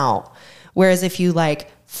come out. Whereas if you like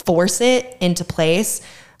force it into place,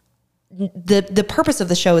 the purpose of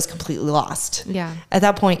the show is completely lost. Yeah. At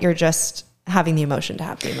that point, you're just having the emotion to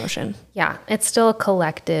have the emotion. Yeah. It's still a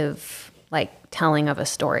collective, like, telling of a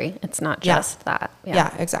story. It's not just that.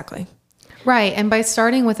 Yeah, exactly. Right. And by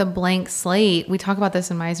starting with a blank slate, we talk about this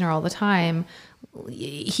in Meisner all the time.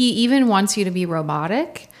 He even wants you to be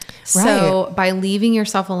robotic. Right. So by leaving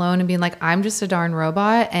yourself alone and being like, I'm just a darn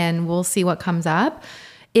robot and we'll see what comes up,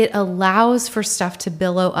 it allows for stuff to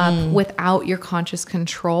billow up without your conscious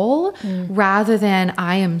control, rather than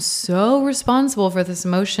I am so responsible for this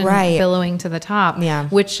emotion billowing to the top,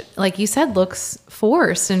 which, like you said, looks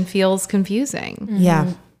forced and feels confusing.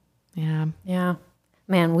 Yeah. Yeah.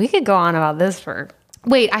 Man, we could go on about this for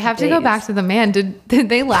Wait, I have to go back to the man. Did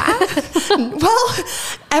they laugh? Well,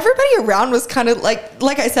 everybody around was kind of like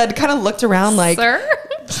I said, kind of looked around like, Sir?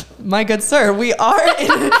 my good sir, we are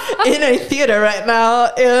in a theater right now,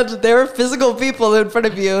 and there are physical people in front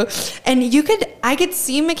of you. And I could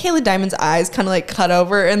see Michaela Diamond's eyes kind of like cut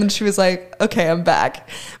over, and then she was like, okay, I'm back.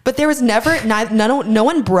 But there was never, no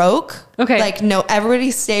one broke. Okay. Like, no,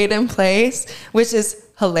 everybody stayed in place, which is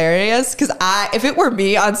hilarious. Because if it were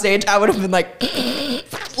me on stage, I would have been like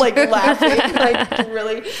laughing, like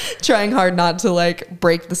really trying hard not to like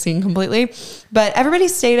break the scene completely. But everybody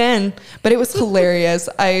stayed in, but it was hilarious.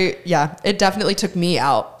 It definitely took me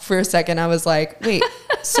out for a second. I was like, wait,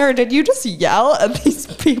 sir, did you just yell at these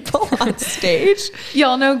people on stage?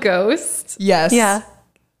 Y'all know Ghost? Yes. Yeah.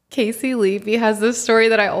 Casey Levy has this story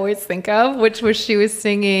that I always think of, which was she was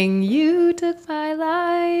singing, "You Took My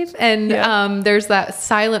Life." And there's that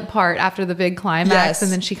silent part after the big climax. Yes.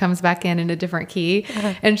 And then she comes back in a different key.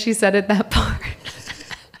 And she said at that part,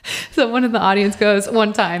 someone in the audience goes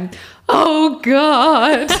one time, "Oh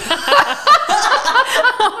God."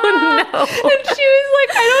 Oh no. And she was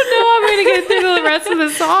like, I don't know how I'm going to get through the rest of the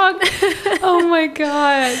song. Oh my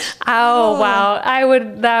gosh. Oh, wow. I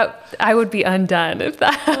would be undone if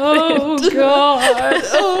that happened. Oh God.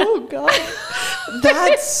 Oh God.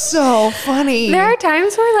 That's so funny. There are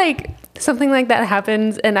times where like something like that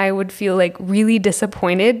happens and I would feel like really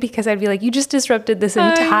disappointed because I'd be like, you just disrupted this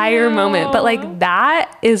entire moment. But like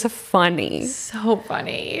that is funny. So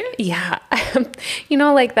funny. Yeah. You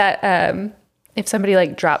know, like that, if somebody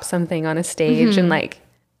like drops something on a stage and like,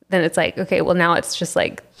 then it's like, okay, well now it's just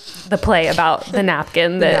like the play about the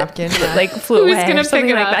napkin that like flew Who's away gonna or something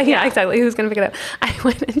pick it like up? that. Yeah, exactly. Who's going to pick it up? I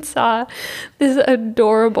went and saw this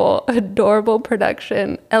adorable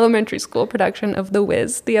production, elementary school production of The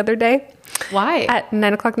Wiz the other day. Why? At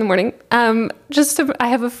 9:00 in the morning. I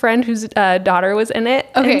have a friend whose daughter was in it.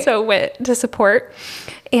 Okay. And so went to support.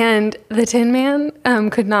 And the Tin Man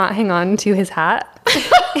could not hang on to his hat.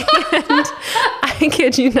 And I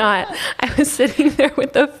kid you not, I was sitting there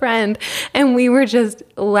with a friend and we were just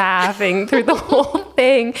laughing through the whole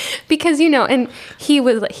thing because, you know, and he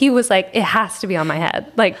was like, it has to be on my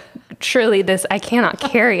head. Like, surely I cannot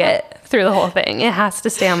carry it through the whole thing. It has to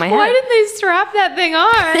stay on my head. Why didn't they strap that thing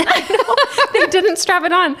on? They didn't strap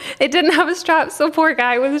it on. It didn't have a strap. So poor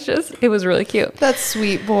guy it was really cute. That's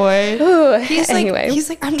sweet, boy. Ooh, He's anyway.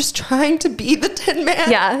 like, I'm just trying to be the Tin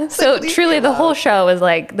Man. Yeah. So truly the whole show was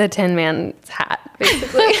like the Tin Man's hat,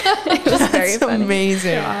 basically. It was very That's funny.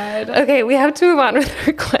 amazing. Okay, we have to move on with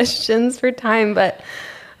our questions for time, but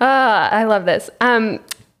I love this.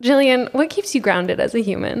 Jillian, what keeps you grounded as a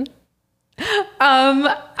human?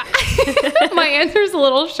 My answer is a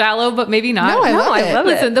little shallow, but maybe not. No, I love it.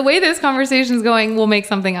 Listen, the way this conversation is going, we'll make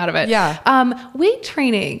something out of it. Yeah. Weight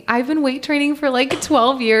training. I've been weight training for like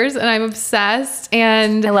 12 years and I'm obsessed.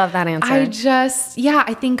 And I love that answer.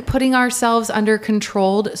 I think putting ourselves under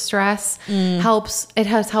controlled stress helps. It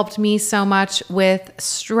has helped me so much with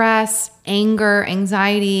stress, anger,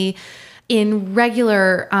 anxiety in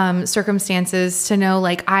regular circumstances to know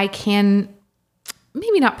like I can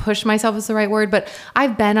maybe not push myself is the right word, but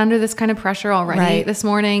I've been under this kind of pressure already this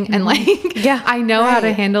morning. And like, I know how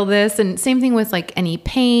to handle this. And same thing with like any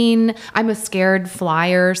pain. I'm a scared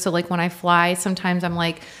flyer. So like when I fly, sometimes I'm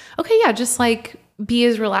like, okay, yeah, just like be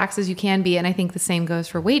as relaxed as you can be. And I think the same goes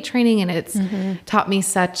for weight training. And it's taught me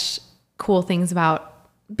such cool things about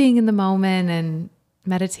being in the moment and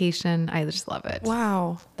meditation. I just love it.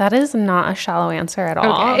 Wow. That is not a shallow answer at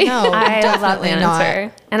all. Okay. No, I love that definitely answer.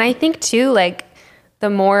 not. And I think too, like the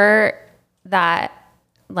more that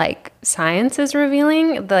like science is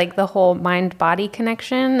revealing, like the whole mind body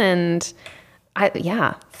connection and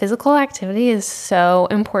physical activity is so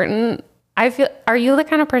important. Are you the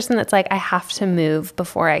kind of person that's like, I have to move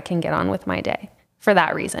before I can get on with my day for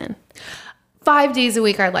that reason? 5 days a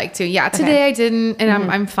week I'd like to. Yeah. Today I didn't and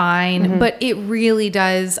I'm fine. But it really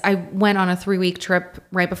does. I went on a 3-week trip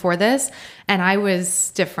right before this and I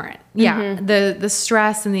was different. Yeah. The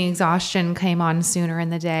stress and the exhaustion came on sooner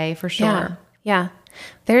in the day for sure. Yeah.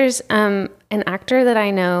 There's an actor that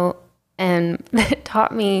I know and that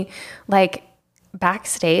taught me like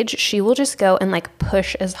backstage, she will just go and like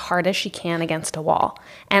push as hard as she can against a wall.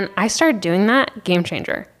 And I started doing that, game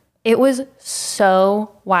changer. It was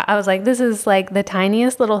so wild. I was like, this is like the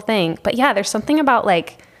tiniest little thing. But yeah, there's something about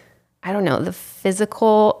like, I don't know, the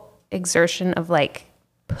physical exertion of like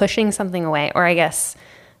pushing something away, or I guess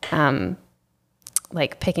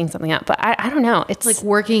like picking something up. But I don't know. It's Like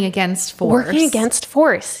working against force. working against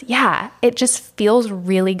force. Yeah. It just feels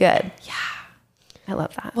really good. Yeah. I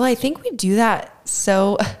love that. Well, I think we do that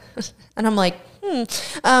so, and I'm like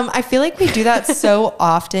I feel like we do that so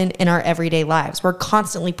often in our everyday lives. We're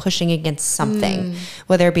constantly pushing against something,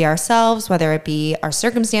 whether it be ourselves, whether it be our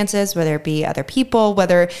circumstances, whether it be other people,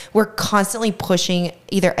 whether we're constantly pushing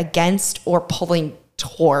either against or pulling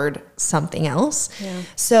toward something else. Yeah.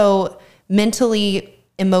 So mentally,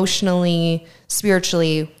 emotionally,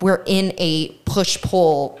 spiritually, we're in a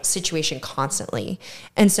push-pull situation constantly.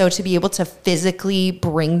 And so to be able to physically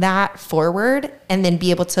bring that forward and then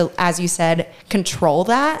be able to, as you said, control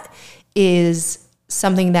that is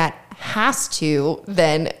something that has to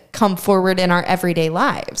then come forward in our everyday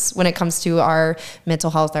lives when it comes to our mental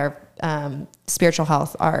health, our spiritual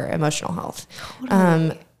health, our emotional health.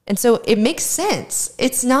 Totally. And so it makes sense.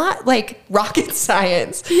 It's not like rocket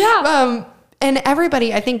science. Yeah. And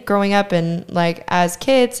everybody, I think growing up and like as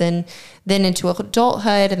kids and then into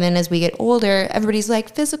adulthood and then as we get older, everybody's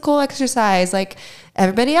like physical exercise, like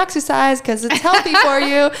everybody exercise because it's healthy for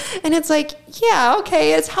you. And it's like, yeah,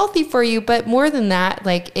 okay, it's healthy for you. But more than that,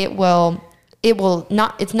 like it's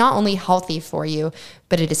not only healthy for you,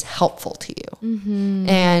 but it is helpful to you. Mm-hmm.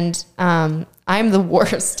 And I'm the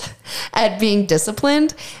worst at being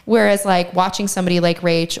disciplined. Whereas like watching somebody like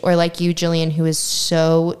Rach or like you, Jillian, who is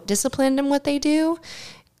so disciplined in what they do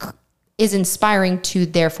is inspiring to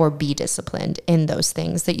therefore be disciplined in those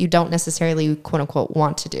things that you don't necessarily quote unquote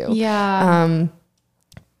want to do. Yeah.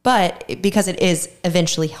 But because it is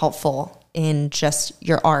eventually helpful in just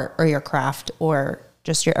your art or your craft or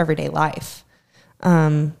just your everyday life.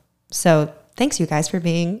 So thanks you guys for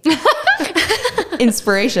being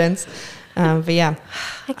inspirations. But yeah,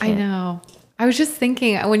 I know. I was just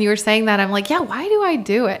thinking when you were saying that, I'm like, yeah, why do I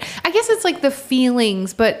do it? I guess it's like the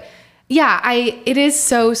feelings, but yeah, it is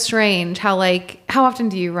so strange how often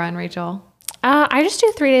do you run, Rachel? I just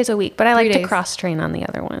do 3 days a week, but I like to cross train on the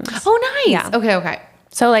other ones. Oh, nice. Yeah. Okay.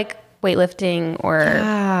 So like weightlifting or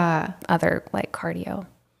other like cardio.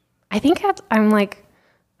 I think I'm like,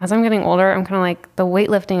 as I'm getting older, I'm kind of like the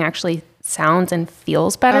weightlifting actually sounds and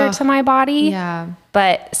feels better to my body. Yeah.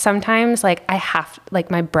 But sometimes like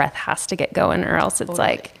my breath has to get going or else it's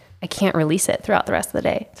like, I can't release it throughout the rest of the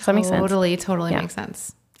day. Does that make sense? Totally makes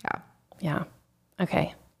sense. Yeah. Yeah.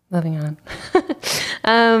 Okay. Moving on.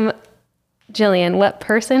 Jillian, what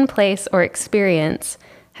person, place, or experience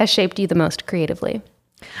has shaped you the most creatively?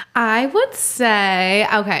 I would say,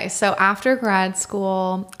 okay, so after grad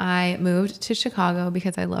school, I moved to Chicago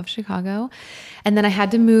because I love Chicago. And then I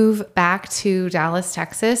had to move back to Dallas,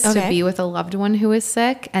 Texas to be with a loved one who was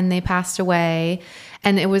sick and they passed away.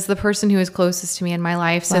 And it was the person who was closest to me in my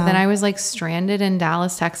life. So then I was like stranded in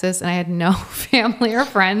Dallas, Texas, and I had no family or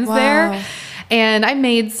friends there. And I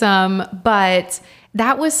made some, but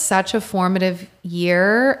that was such a formative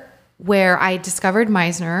year where I discovered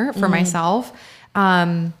Meisner for myself.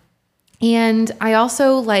 And I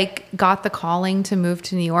also like got the calling to move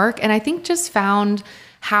to New York, and I think just found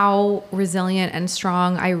how resilient and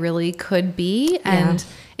strong I really could be. And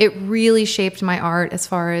it really shaped my art as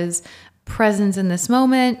far as presence in this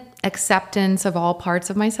moment, acceptance of all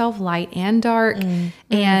parts of myself, light and dark.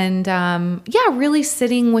 And really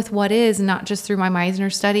sitting with what is, not just through my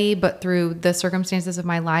Meisner study, but through the circumstances of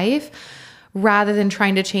my life, rather than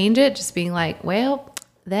trying to change it, just being like, well,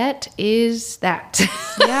 that is that.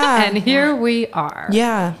 Yeah. And here we are.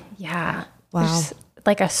 Yeah. Yeah. Wow. There's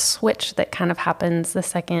like a switch that kind of happens the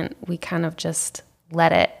second we kind of just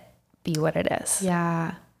let it be what it is.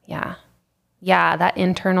 Yeah. Yeah. Yeah. That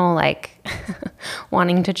internal, like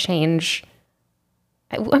wanting to change.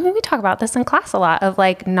 I mean, we talk about this in class a lot of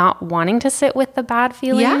like not wanting to sit with the bad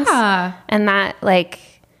feelings. Yeah. And that like,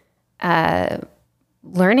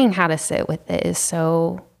 learning how to sit with it is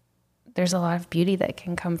so, there's a lot of beauty that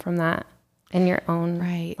can come from that in your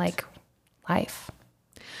own like life.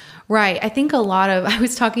 Right. I think I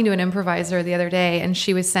was talking to an improviser the other day and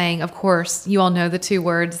she was saying, of course, you all know the two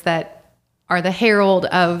words that are the herald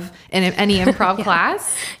of any improv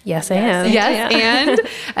class. Yes, I am. Yes,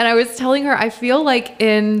 and I was telling her, I feel like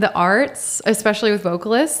in the arts, especially with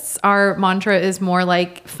vocalists, our mantra is more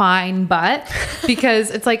like fine, but,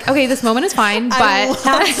 because it's like, okay, this moment is fine, but.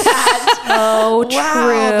 That's so true. Wow,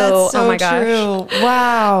 that's so oh my gosh. true.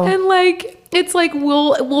 Wow. And like, it's like,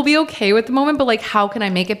 we'll be okay with the moment, but like, how can I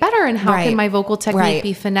make it better? And how can my vocal technique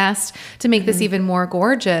be finessed to make this even more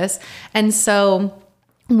gorgeous? And so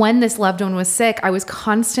when this loved one was sick, I was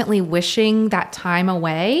constantly wishing that time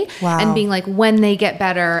away and being like, when they get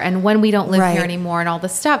better and when we don't live here anymore and all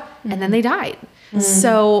this stuff. And then they died.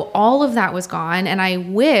 So all of that was gone. And I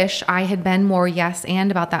wish I had been more yes and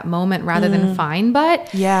about that moment rather than fine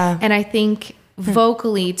but. Yeah. And I think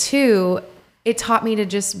vocally too, it taught me to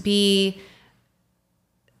just be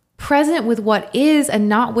present with what is and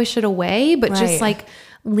not wish it away, but just Right. like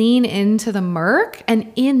lean into the murk.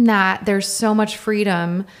 And in that, there's so much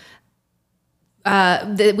freedom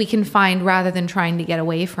that we can find rather than trying to get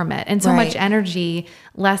away from it. And so much Right. energy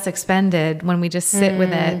less expended when we just sit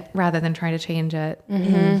with it rather than trying to change it.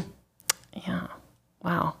 Yeah.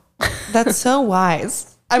 Wow. That's so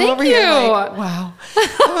wise. I'm Thank over here you. like, wow.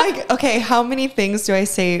 I'm like, okay, how many things do I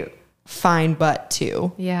say fine but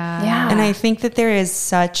to? Yeah. Yeah. And I think that there is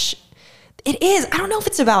such, it is, I don't know if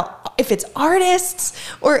it's about, if it's artists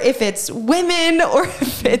or if it's women or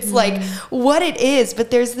if it's like what it is,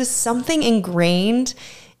 but there's this something ingrained,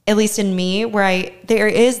 at least in me, where there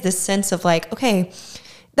is this sense of like, okay,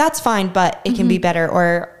 that's fine, but it can be better,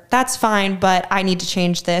 or that's fine, but I need to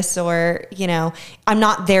change this, or, you know, I'm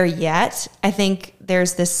not there yet. I think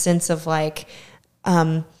there's this sense of like,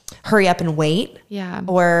 hurry up and wait. Yeah.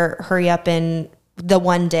 Or hurry up and the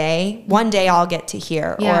one day I'll get to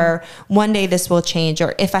here, Yeah. or one day this will change,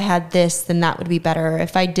 or if I had this, then that would be better.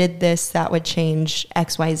 If I did this, that would change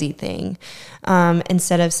XYZ thing.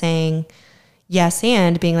 Instead of saying yes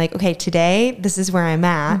and being like, okay, today, this is where I'm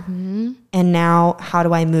at. And now how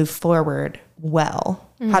do I move forward well?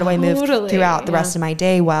 How do I move Totally. throughout the rest of my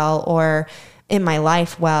day well, or in my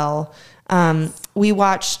life well? We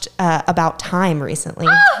watched About Time recently.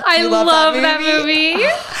 I You love that movie.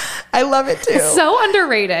 I love it too. So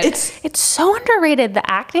underrated. It's so underrated. The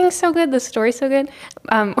acting's so good. The story's so good.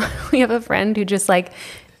 We have a friend who just like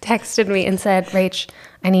texted me and said, Rach,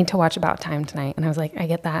 I need to watch About Time tonight. And I was like, I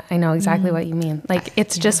get that. I know exactly what you mean. Like,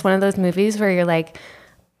 it's just one of those movies where you're like,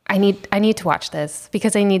 I need to watch this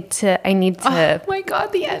because I need to. oh my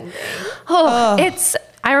God, the ending.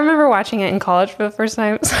 I remember watching it in college for the first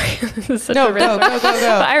time. Sorry, this is such a go. But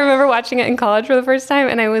I remember watching it in college for the first time,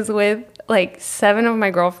 and I was with like 7 of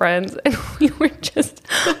my girlfriends, and we were just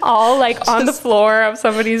all like on the floor of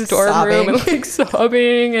somebody's dorm room and like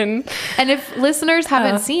sobbing. And if listeners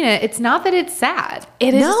haven't seen it, it's not that it's sad.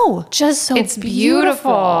 it is No. just so It's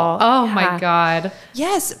beautiful. Oh my Yeah. God.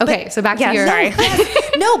 Yes. Okay, so back to Yeah, your. sorry.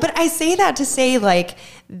 No, but I say that to say like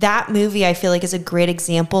that movie I feel like is a great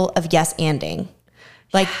example of yes anding.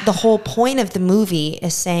 Like the whole point of the movie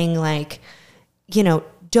is saying like, you know,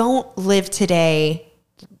 don't live today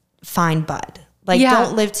fine bud. Like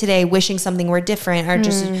don't live today wishing something were different, or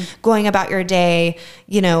just going about your day,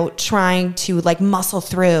 you know, trying to like muscle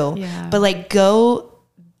through. Yeah. But like go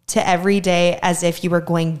to every day as if you were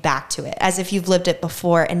going back to it, as if you've lived it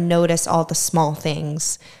before, and notice all the small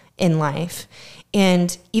things in life.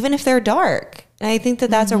 And even if they're dark, and I think that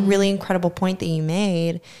that's a really incredible point that you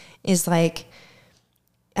made, is like,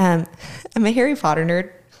 I'm a Harry Potter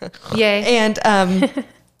nerd. Yay. And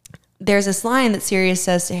there's this line that Sirius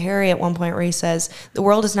says to Harry at one point where he says, the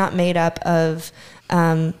world is not made up of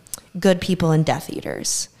good people and Death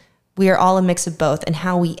Eaters. We are all a mix of both, and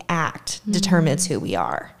how we act determines who we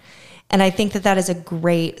are. And I think that that is a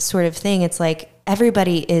great sort of thing. It's like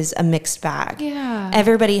everybody is a mixed bag. Yeah.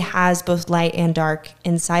 Everybody has both light and dark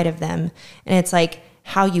inside of them. And it's like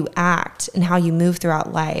how you act and how you move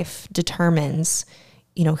throughout life determines,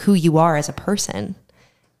 you know, who you are as a person.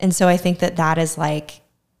 And so I think that that is like,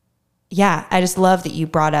 yeah, I just love that you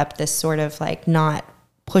brought up this sort of like not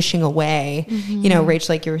pushing away, you know, Rach,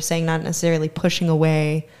 like you were saying, not necessarily pushing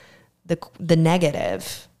away the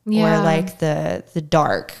negative. Yeah. Or like the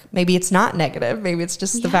dark. Maybe it's not negative. Maybe it's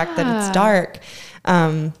just the fact that it's dark.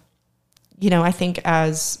 You know, I think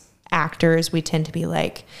as actors, we tend to be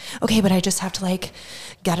like, okay, but I just have to like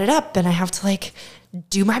gut it up and I have to like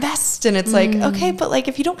do my best. And it's like, okay, but like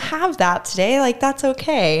if you don't have that today, like that's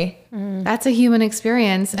okay. That's a human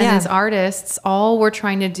experience. And Yeah. as artists, all we're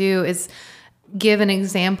trying to do is give an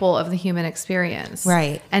example of the human experience.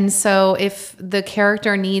 Right. And so if the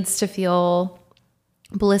character needs to feel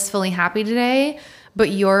blissfully happy today, but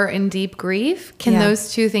you're in deep grief, can Yeah.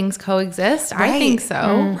 those two things coexist? I Right. think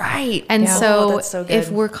so. Right. And Yeah. so, Oh, that's so good.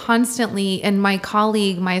 if we're constantly, and my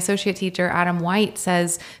colleague, my associate teacher, Adam White,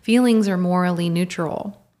 says feelings are morally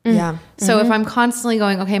neutral. Yeah. So if I'm constantly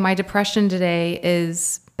going, okay, my depression today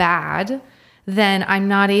is bad, then I'm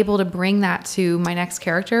not able to bring that to my next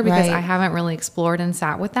character because Right. I haven't really explored and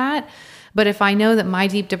sat with that. But if I know that my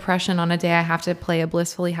deep depression on a day I have to play a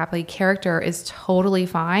blissfully happy character is totally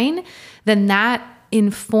fine, then that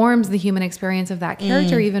informs the human experience of that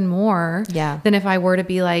character even more Yeah. than if I were to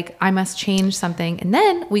be like, I must change something. And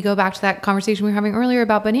then we go back to that conversation we were having earlier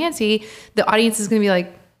about Benancy. The audience is going to be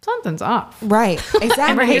like, something's off. Right.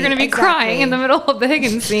 Exactly. You're going to be crying in the middle of the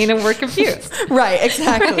Higgins scene and we're confused. Right.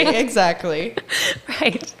 Exactly. Exactly.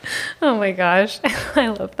 Right. Oh my gosh. I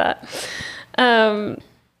love that.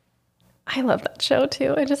 I love that show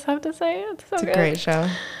too. I just have to say it's so It's a good. great show.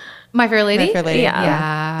 My Fair Lady? My Fair Lady.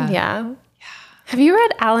 Yeah. Have you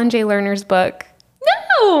read Alan J. Lerner's book?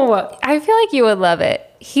 No. I feel like you would love it.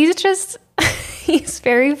 He's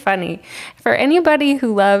very funny. For anybody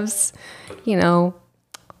who loves,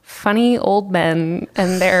 funny old men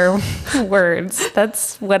and their words,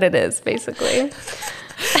 that's what it is, basically.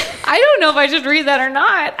 I don't know if I should read that or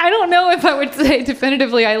not. I don't know if I would say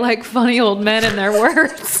definitively I like funny old men and their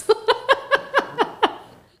words.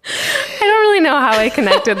 I don't really know how I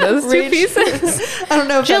connected those two pieces. I don't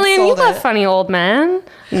know if Jillian, you love it. funny old men.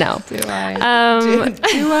 No. Do I?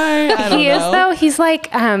 Do I? I don't He know. is though. He's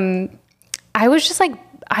like, I was just like,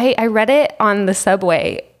 I read it on the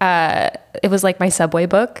subway. It was like my subway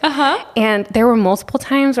book. And there were multiple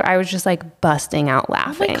times where I was just like busting out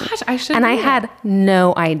laughing. Oh my gosh, I should And I read it. had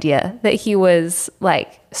no idea that he was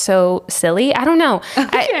like so silly. I don't know.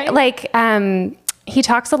 Okay. He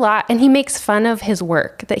talks a lot and he makes fun of his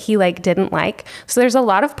work that he like didn't like. So there's a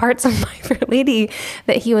lot of parts of My Fair Lady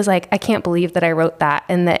that he was like, I can't believe that I wrote that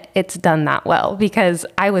and that it's done that well, because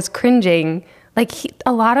I was cringing. Like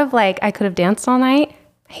a lot of like, I could have danced all night.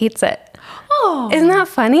 Hates it. Oh. Isn't that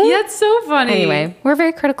funny? Yeah, it's so funny. Anyway, we're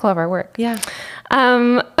very critical of our work. Yeah.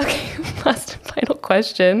 Okay, last and final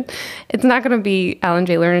question. It's not going to be Alan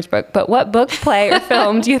J. Lerner's book, but what book, play, or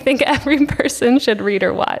film do you think every person should read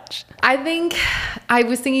or watch? I think I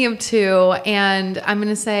was thinking of two, and I'm going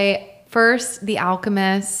to say first, The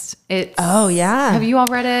Alchemist. Oh, yeah. Have you all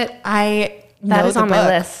read it? I That know is the on my book,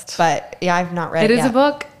 list. But yeah, I've not read It it is yet. a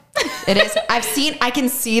book. It is. I can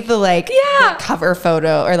see the the cover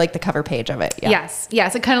photo or like the cover page of it. Yeah.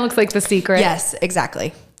 Yes. It kind of looks like The Secret. Yes,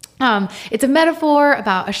 exactly. It's a metaphor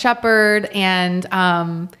about a shepherd, and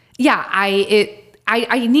I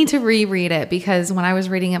need to reread it because when I was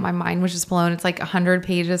reading it, my mind was just blown. It's like 100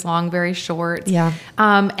 pages long, very short. Yeah.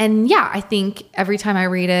 I think every time I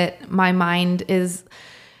read it, my mind is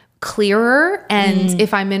clearer. And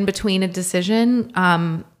if I'm in between a decision,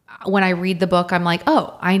 when I read the book, I'm like,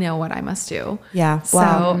 oh, I know what I must do. Yeah. So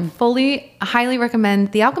Wow. highly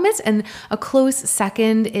recommend The Alchemist. And a close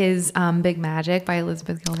second is Big Magic by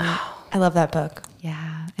Elizabeth Gilbert. I love that book.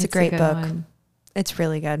 Yeah. It's a great good book. one. It's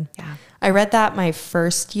really good. Yeah. I read that my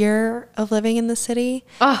first year of living in the city.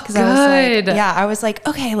 Oh, 'Cause I was like, good. I was like,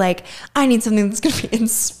 okay, like I need something that's going to be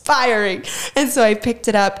inspiring. And so I picked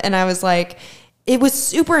it up and I was like, it was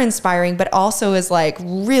super inspiring, but also is like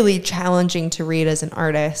really challenging to read as an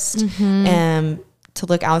artist and to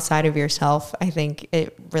look outside of yourself. I think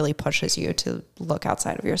it really pushes you to look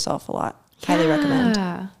outside of yourself a lot. Highly recommend.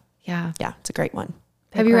 Yeah. Yeah, it's a great one.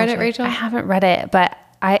 Have you read it, Rachel? I haven't read it, but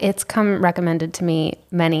it's come recommended to me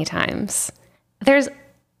many times. There's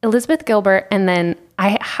Elizabeth Gilbert, and then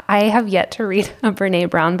I have yet to read a Brene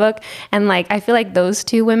Brown book, and like I feel like those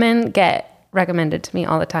two women get recommended to me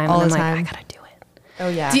all the time. All and the I'm time. like, I gotta do it. Oh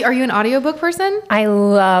yeah. Are you an audiobook person? I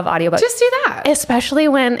love audiobooks. Just do that. Especially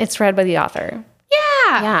when it's read by the author.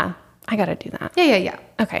 Yeah. Yeah, I gotta do that. Yeah.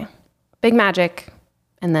 Okay. Big Magic,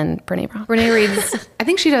 and then Brene Brown. Renee reads, I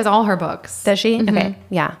think she does all her books. Does she? Okay.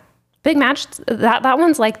 Yeah. Big Match. That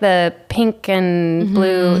one's like the pink and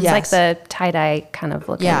blue. It's like Yes. the tie-dye kind of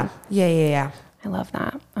looking. Yeah. I love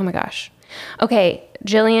that. Oh my gosh. Okay,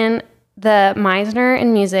 Jillian, the Meisner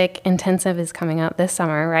in Music Intensive is coming up this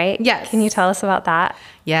summer, right? Yes. Can you tell us about that?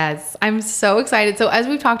 Yes, I'm so excited. So as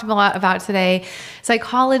we've talked a lot about today,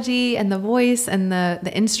 psychology and the voice and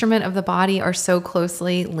the instrument of the body are so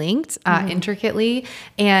closely linked, intricately.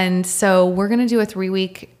 And so we're going to do a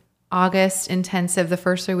 3-week August intensive, the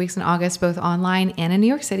first 3 weeks in August, both online and in New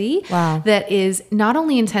York City. Wow. That is not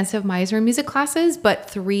only intensive Meisner music classes, but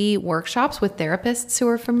 3 workshops with therapists who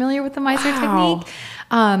are familiar with the Meisner technique.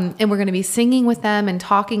 And we're going to be singing with them and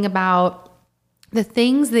talking about the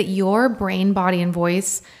things that your brain, body, and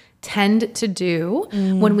voice tend to do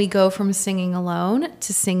when we go from singing alone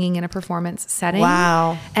to singing in a performance setting.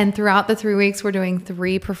 Wow. And throughout the 3 weeks, we're doing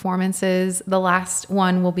 3 performances. The last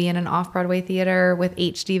one will be in an off-Broadway theater with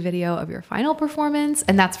HD video of your final performance.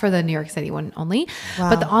 And that's for the New York City one only.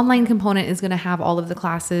 Wow. But the online component is going to have all of the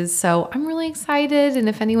classes. So I'm really excited. And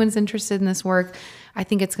if anyone's interested in this work, I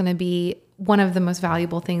think it's going to be one of the most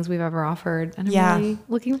valuable things we've ever offered. And I'm really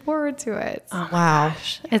looking forward to it. Wow.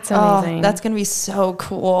 It's amazing. Oh, that's going to be so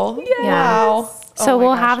cool. Yeah. Wow. So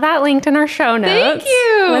we'll have that linked in our show notes. Thank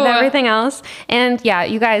you. With everything else. And yeah,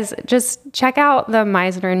 you guys just check out the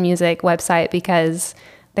Meisner and Music website because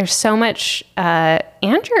there's so much, and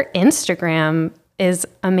your Instagram is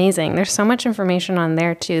amazing. There's so much information on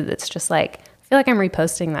there too that's just like, I feel like I'm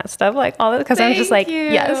reposting that stuff like all because I'm just like, Thank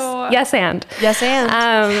you. yes and. Yes,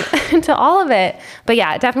 and. To all of it. But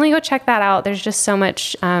yeah, definitely go check that out. There's just so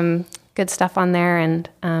much good stuff on there. And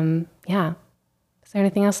Is there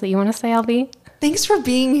anything else that you want to say, LB? Thanks for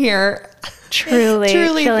being here. Truly,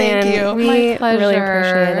 Jillian, thank you. We My pleasure. really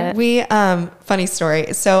appreciate it. We, funny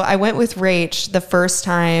story. So I went with Rach the first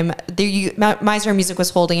time Meisner Music was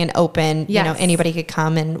holding an open, Yes. anybody could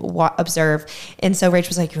come and observe. And so Rach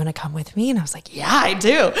was like, you want to come with me? And I was like, yeah, I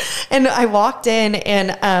do. And I walked in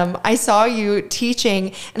and, I saw you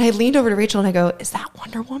teaching and I leaned over to Rachel and I go, is that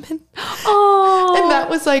Wonder Woman? Oh, And that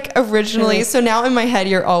was like originally. So now in my head,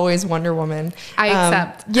 you're always Wonder Woman. I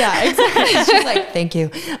accept. Yeah, exactly. She's like, thank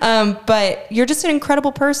you. But you're just an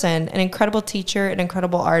incredible person, an incredible teacher, an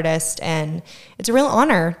incredible artist. And it's a real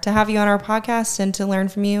honor to have you on our podcast and to learn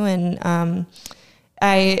from you. And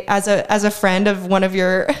I, as a friend of one of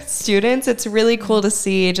your students, it's really cool to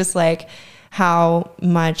see just like how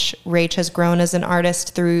much Rach has grown as an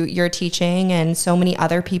artist through your teaching, and so many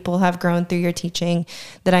other people have grown through your teaching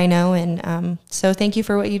that I know. And so thank you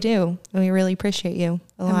for what you do. We really appreciate you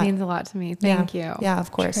a lot. That means a lot to me. Thank you. Yeah,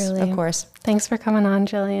 of course. Truly. Of course. Thanks for coming on,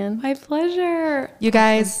 Jillian. My pleasure. You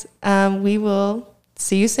guys, we will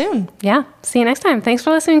see you soon. Yeah. See you next time. Thanks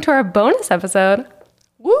for listening to our bonus episode.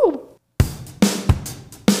 Woo!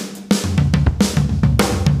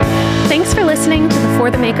 Thanks for listening to the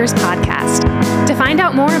For the Makers podcast. To find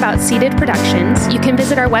out more about Seated Productions, you can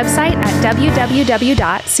visit our website at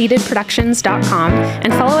www.seatedproductions.com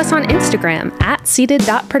and follow us on Instagram at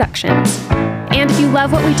seated.productions. And if you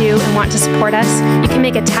love what we do and want to support us, you can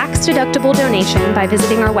make a tax-deductible donation by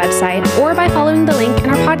visiting our website or by following the link in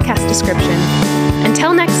our podcast description.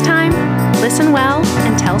 Until next time, listen well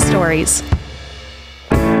and tell stories.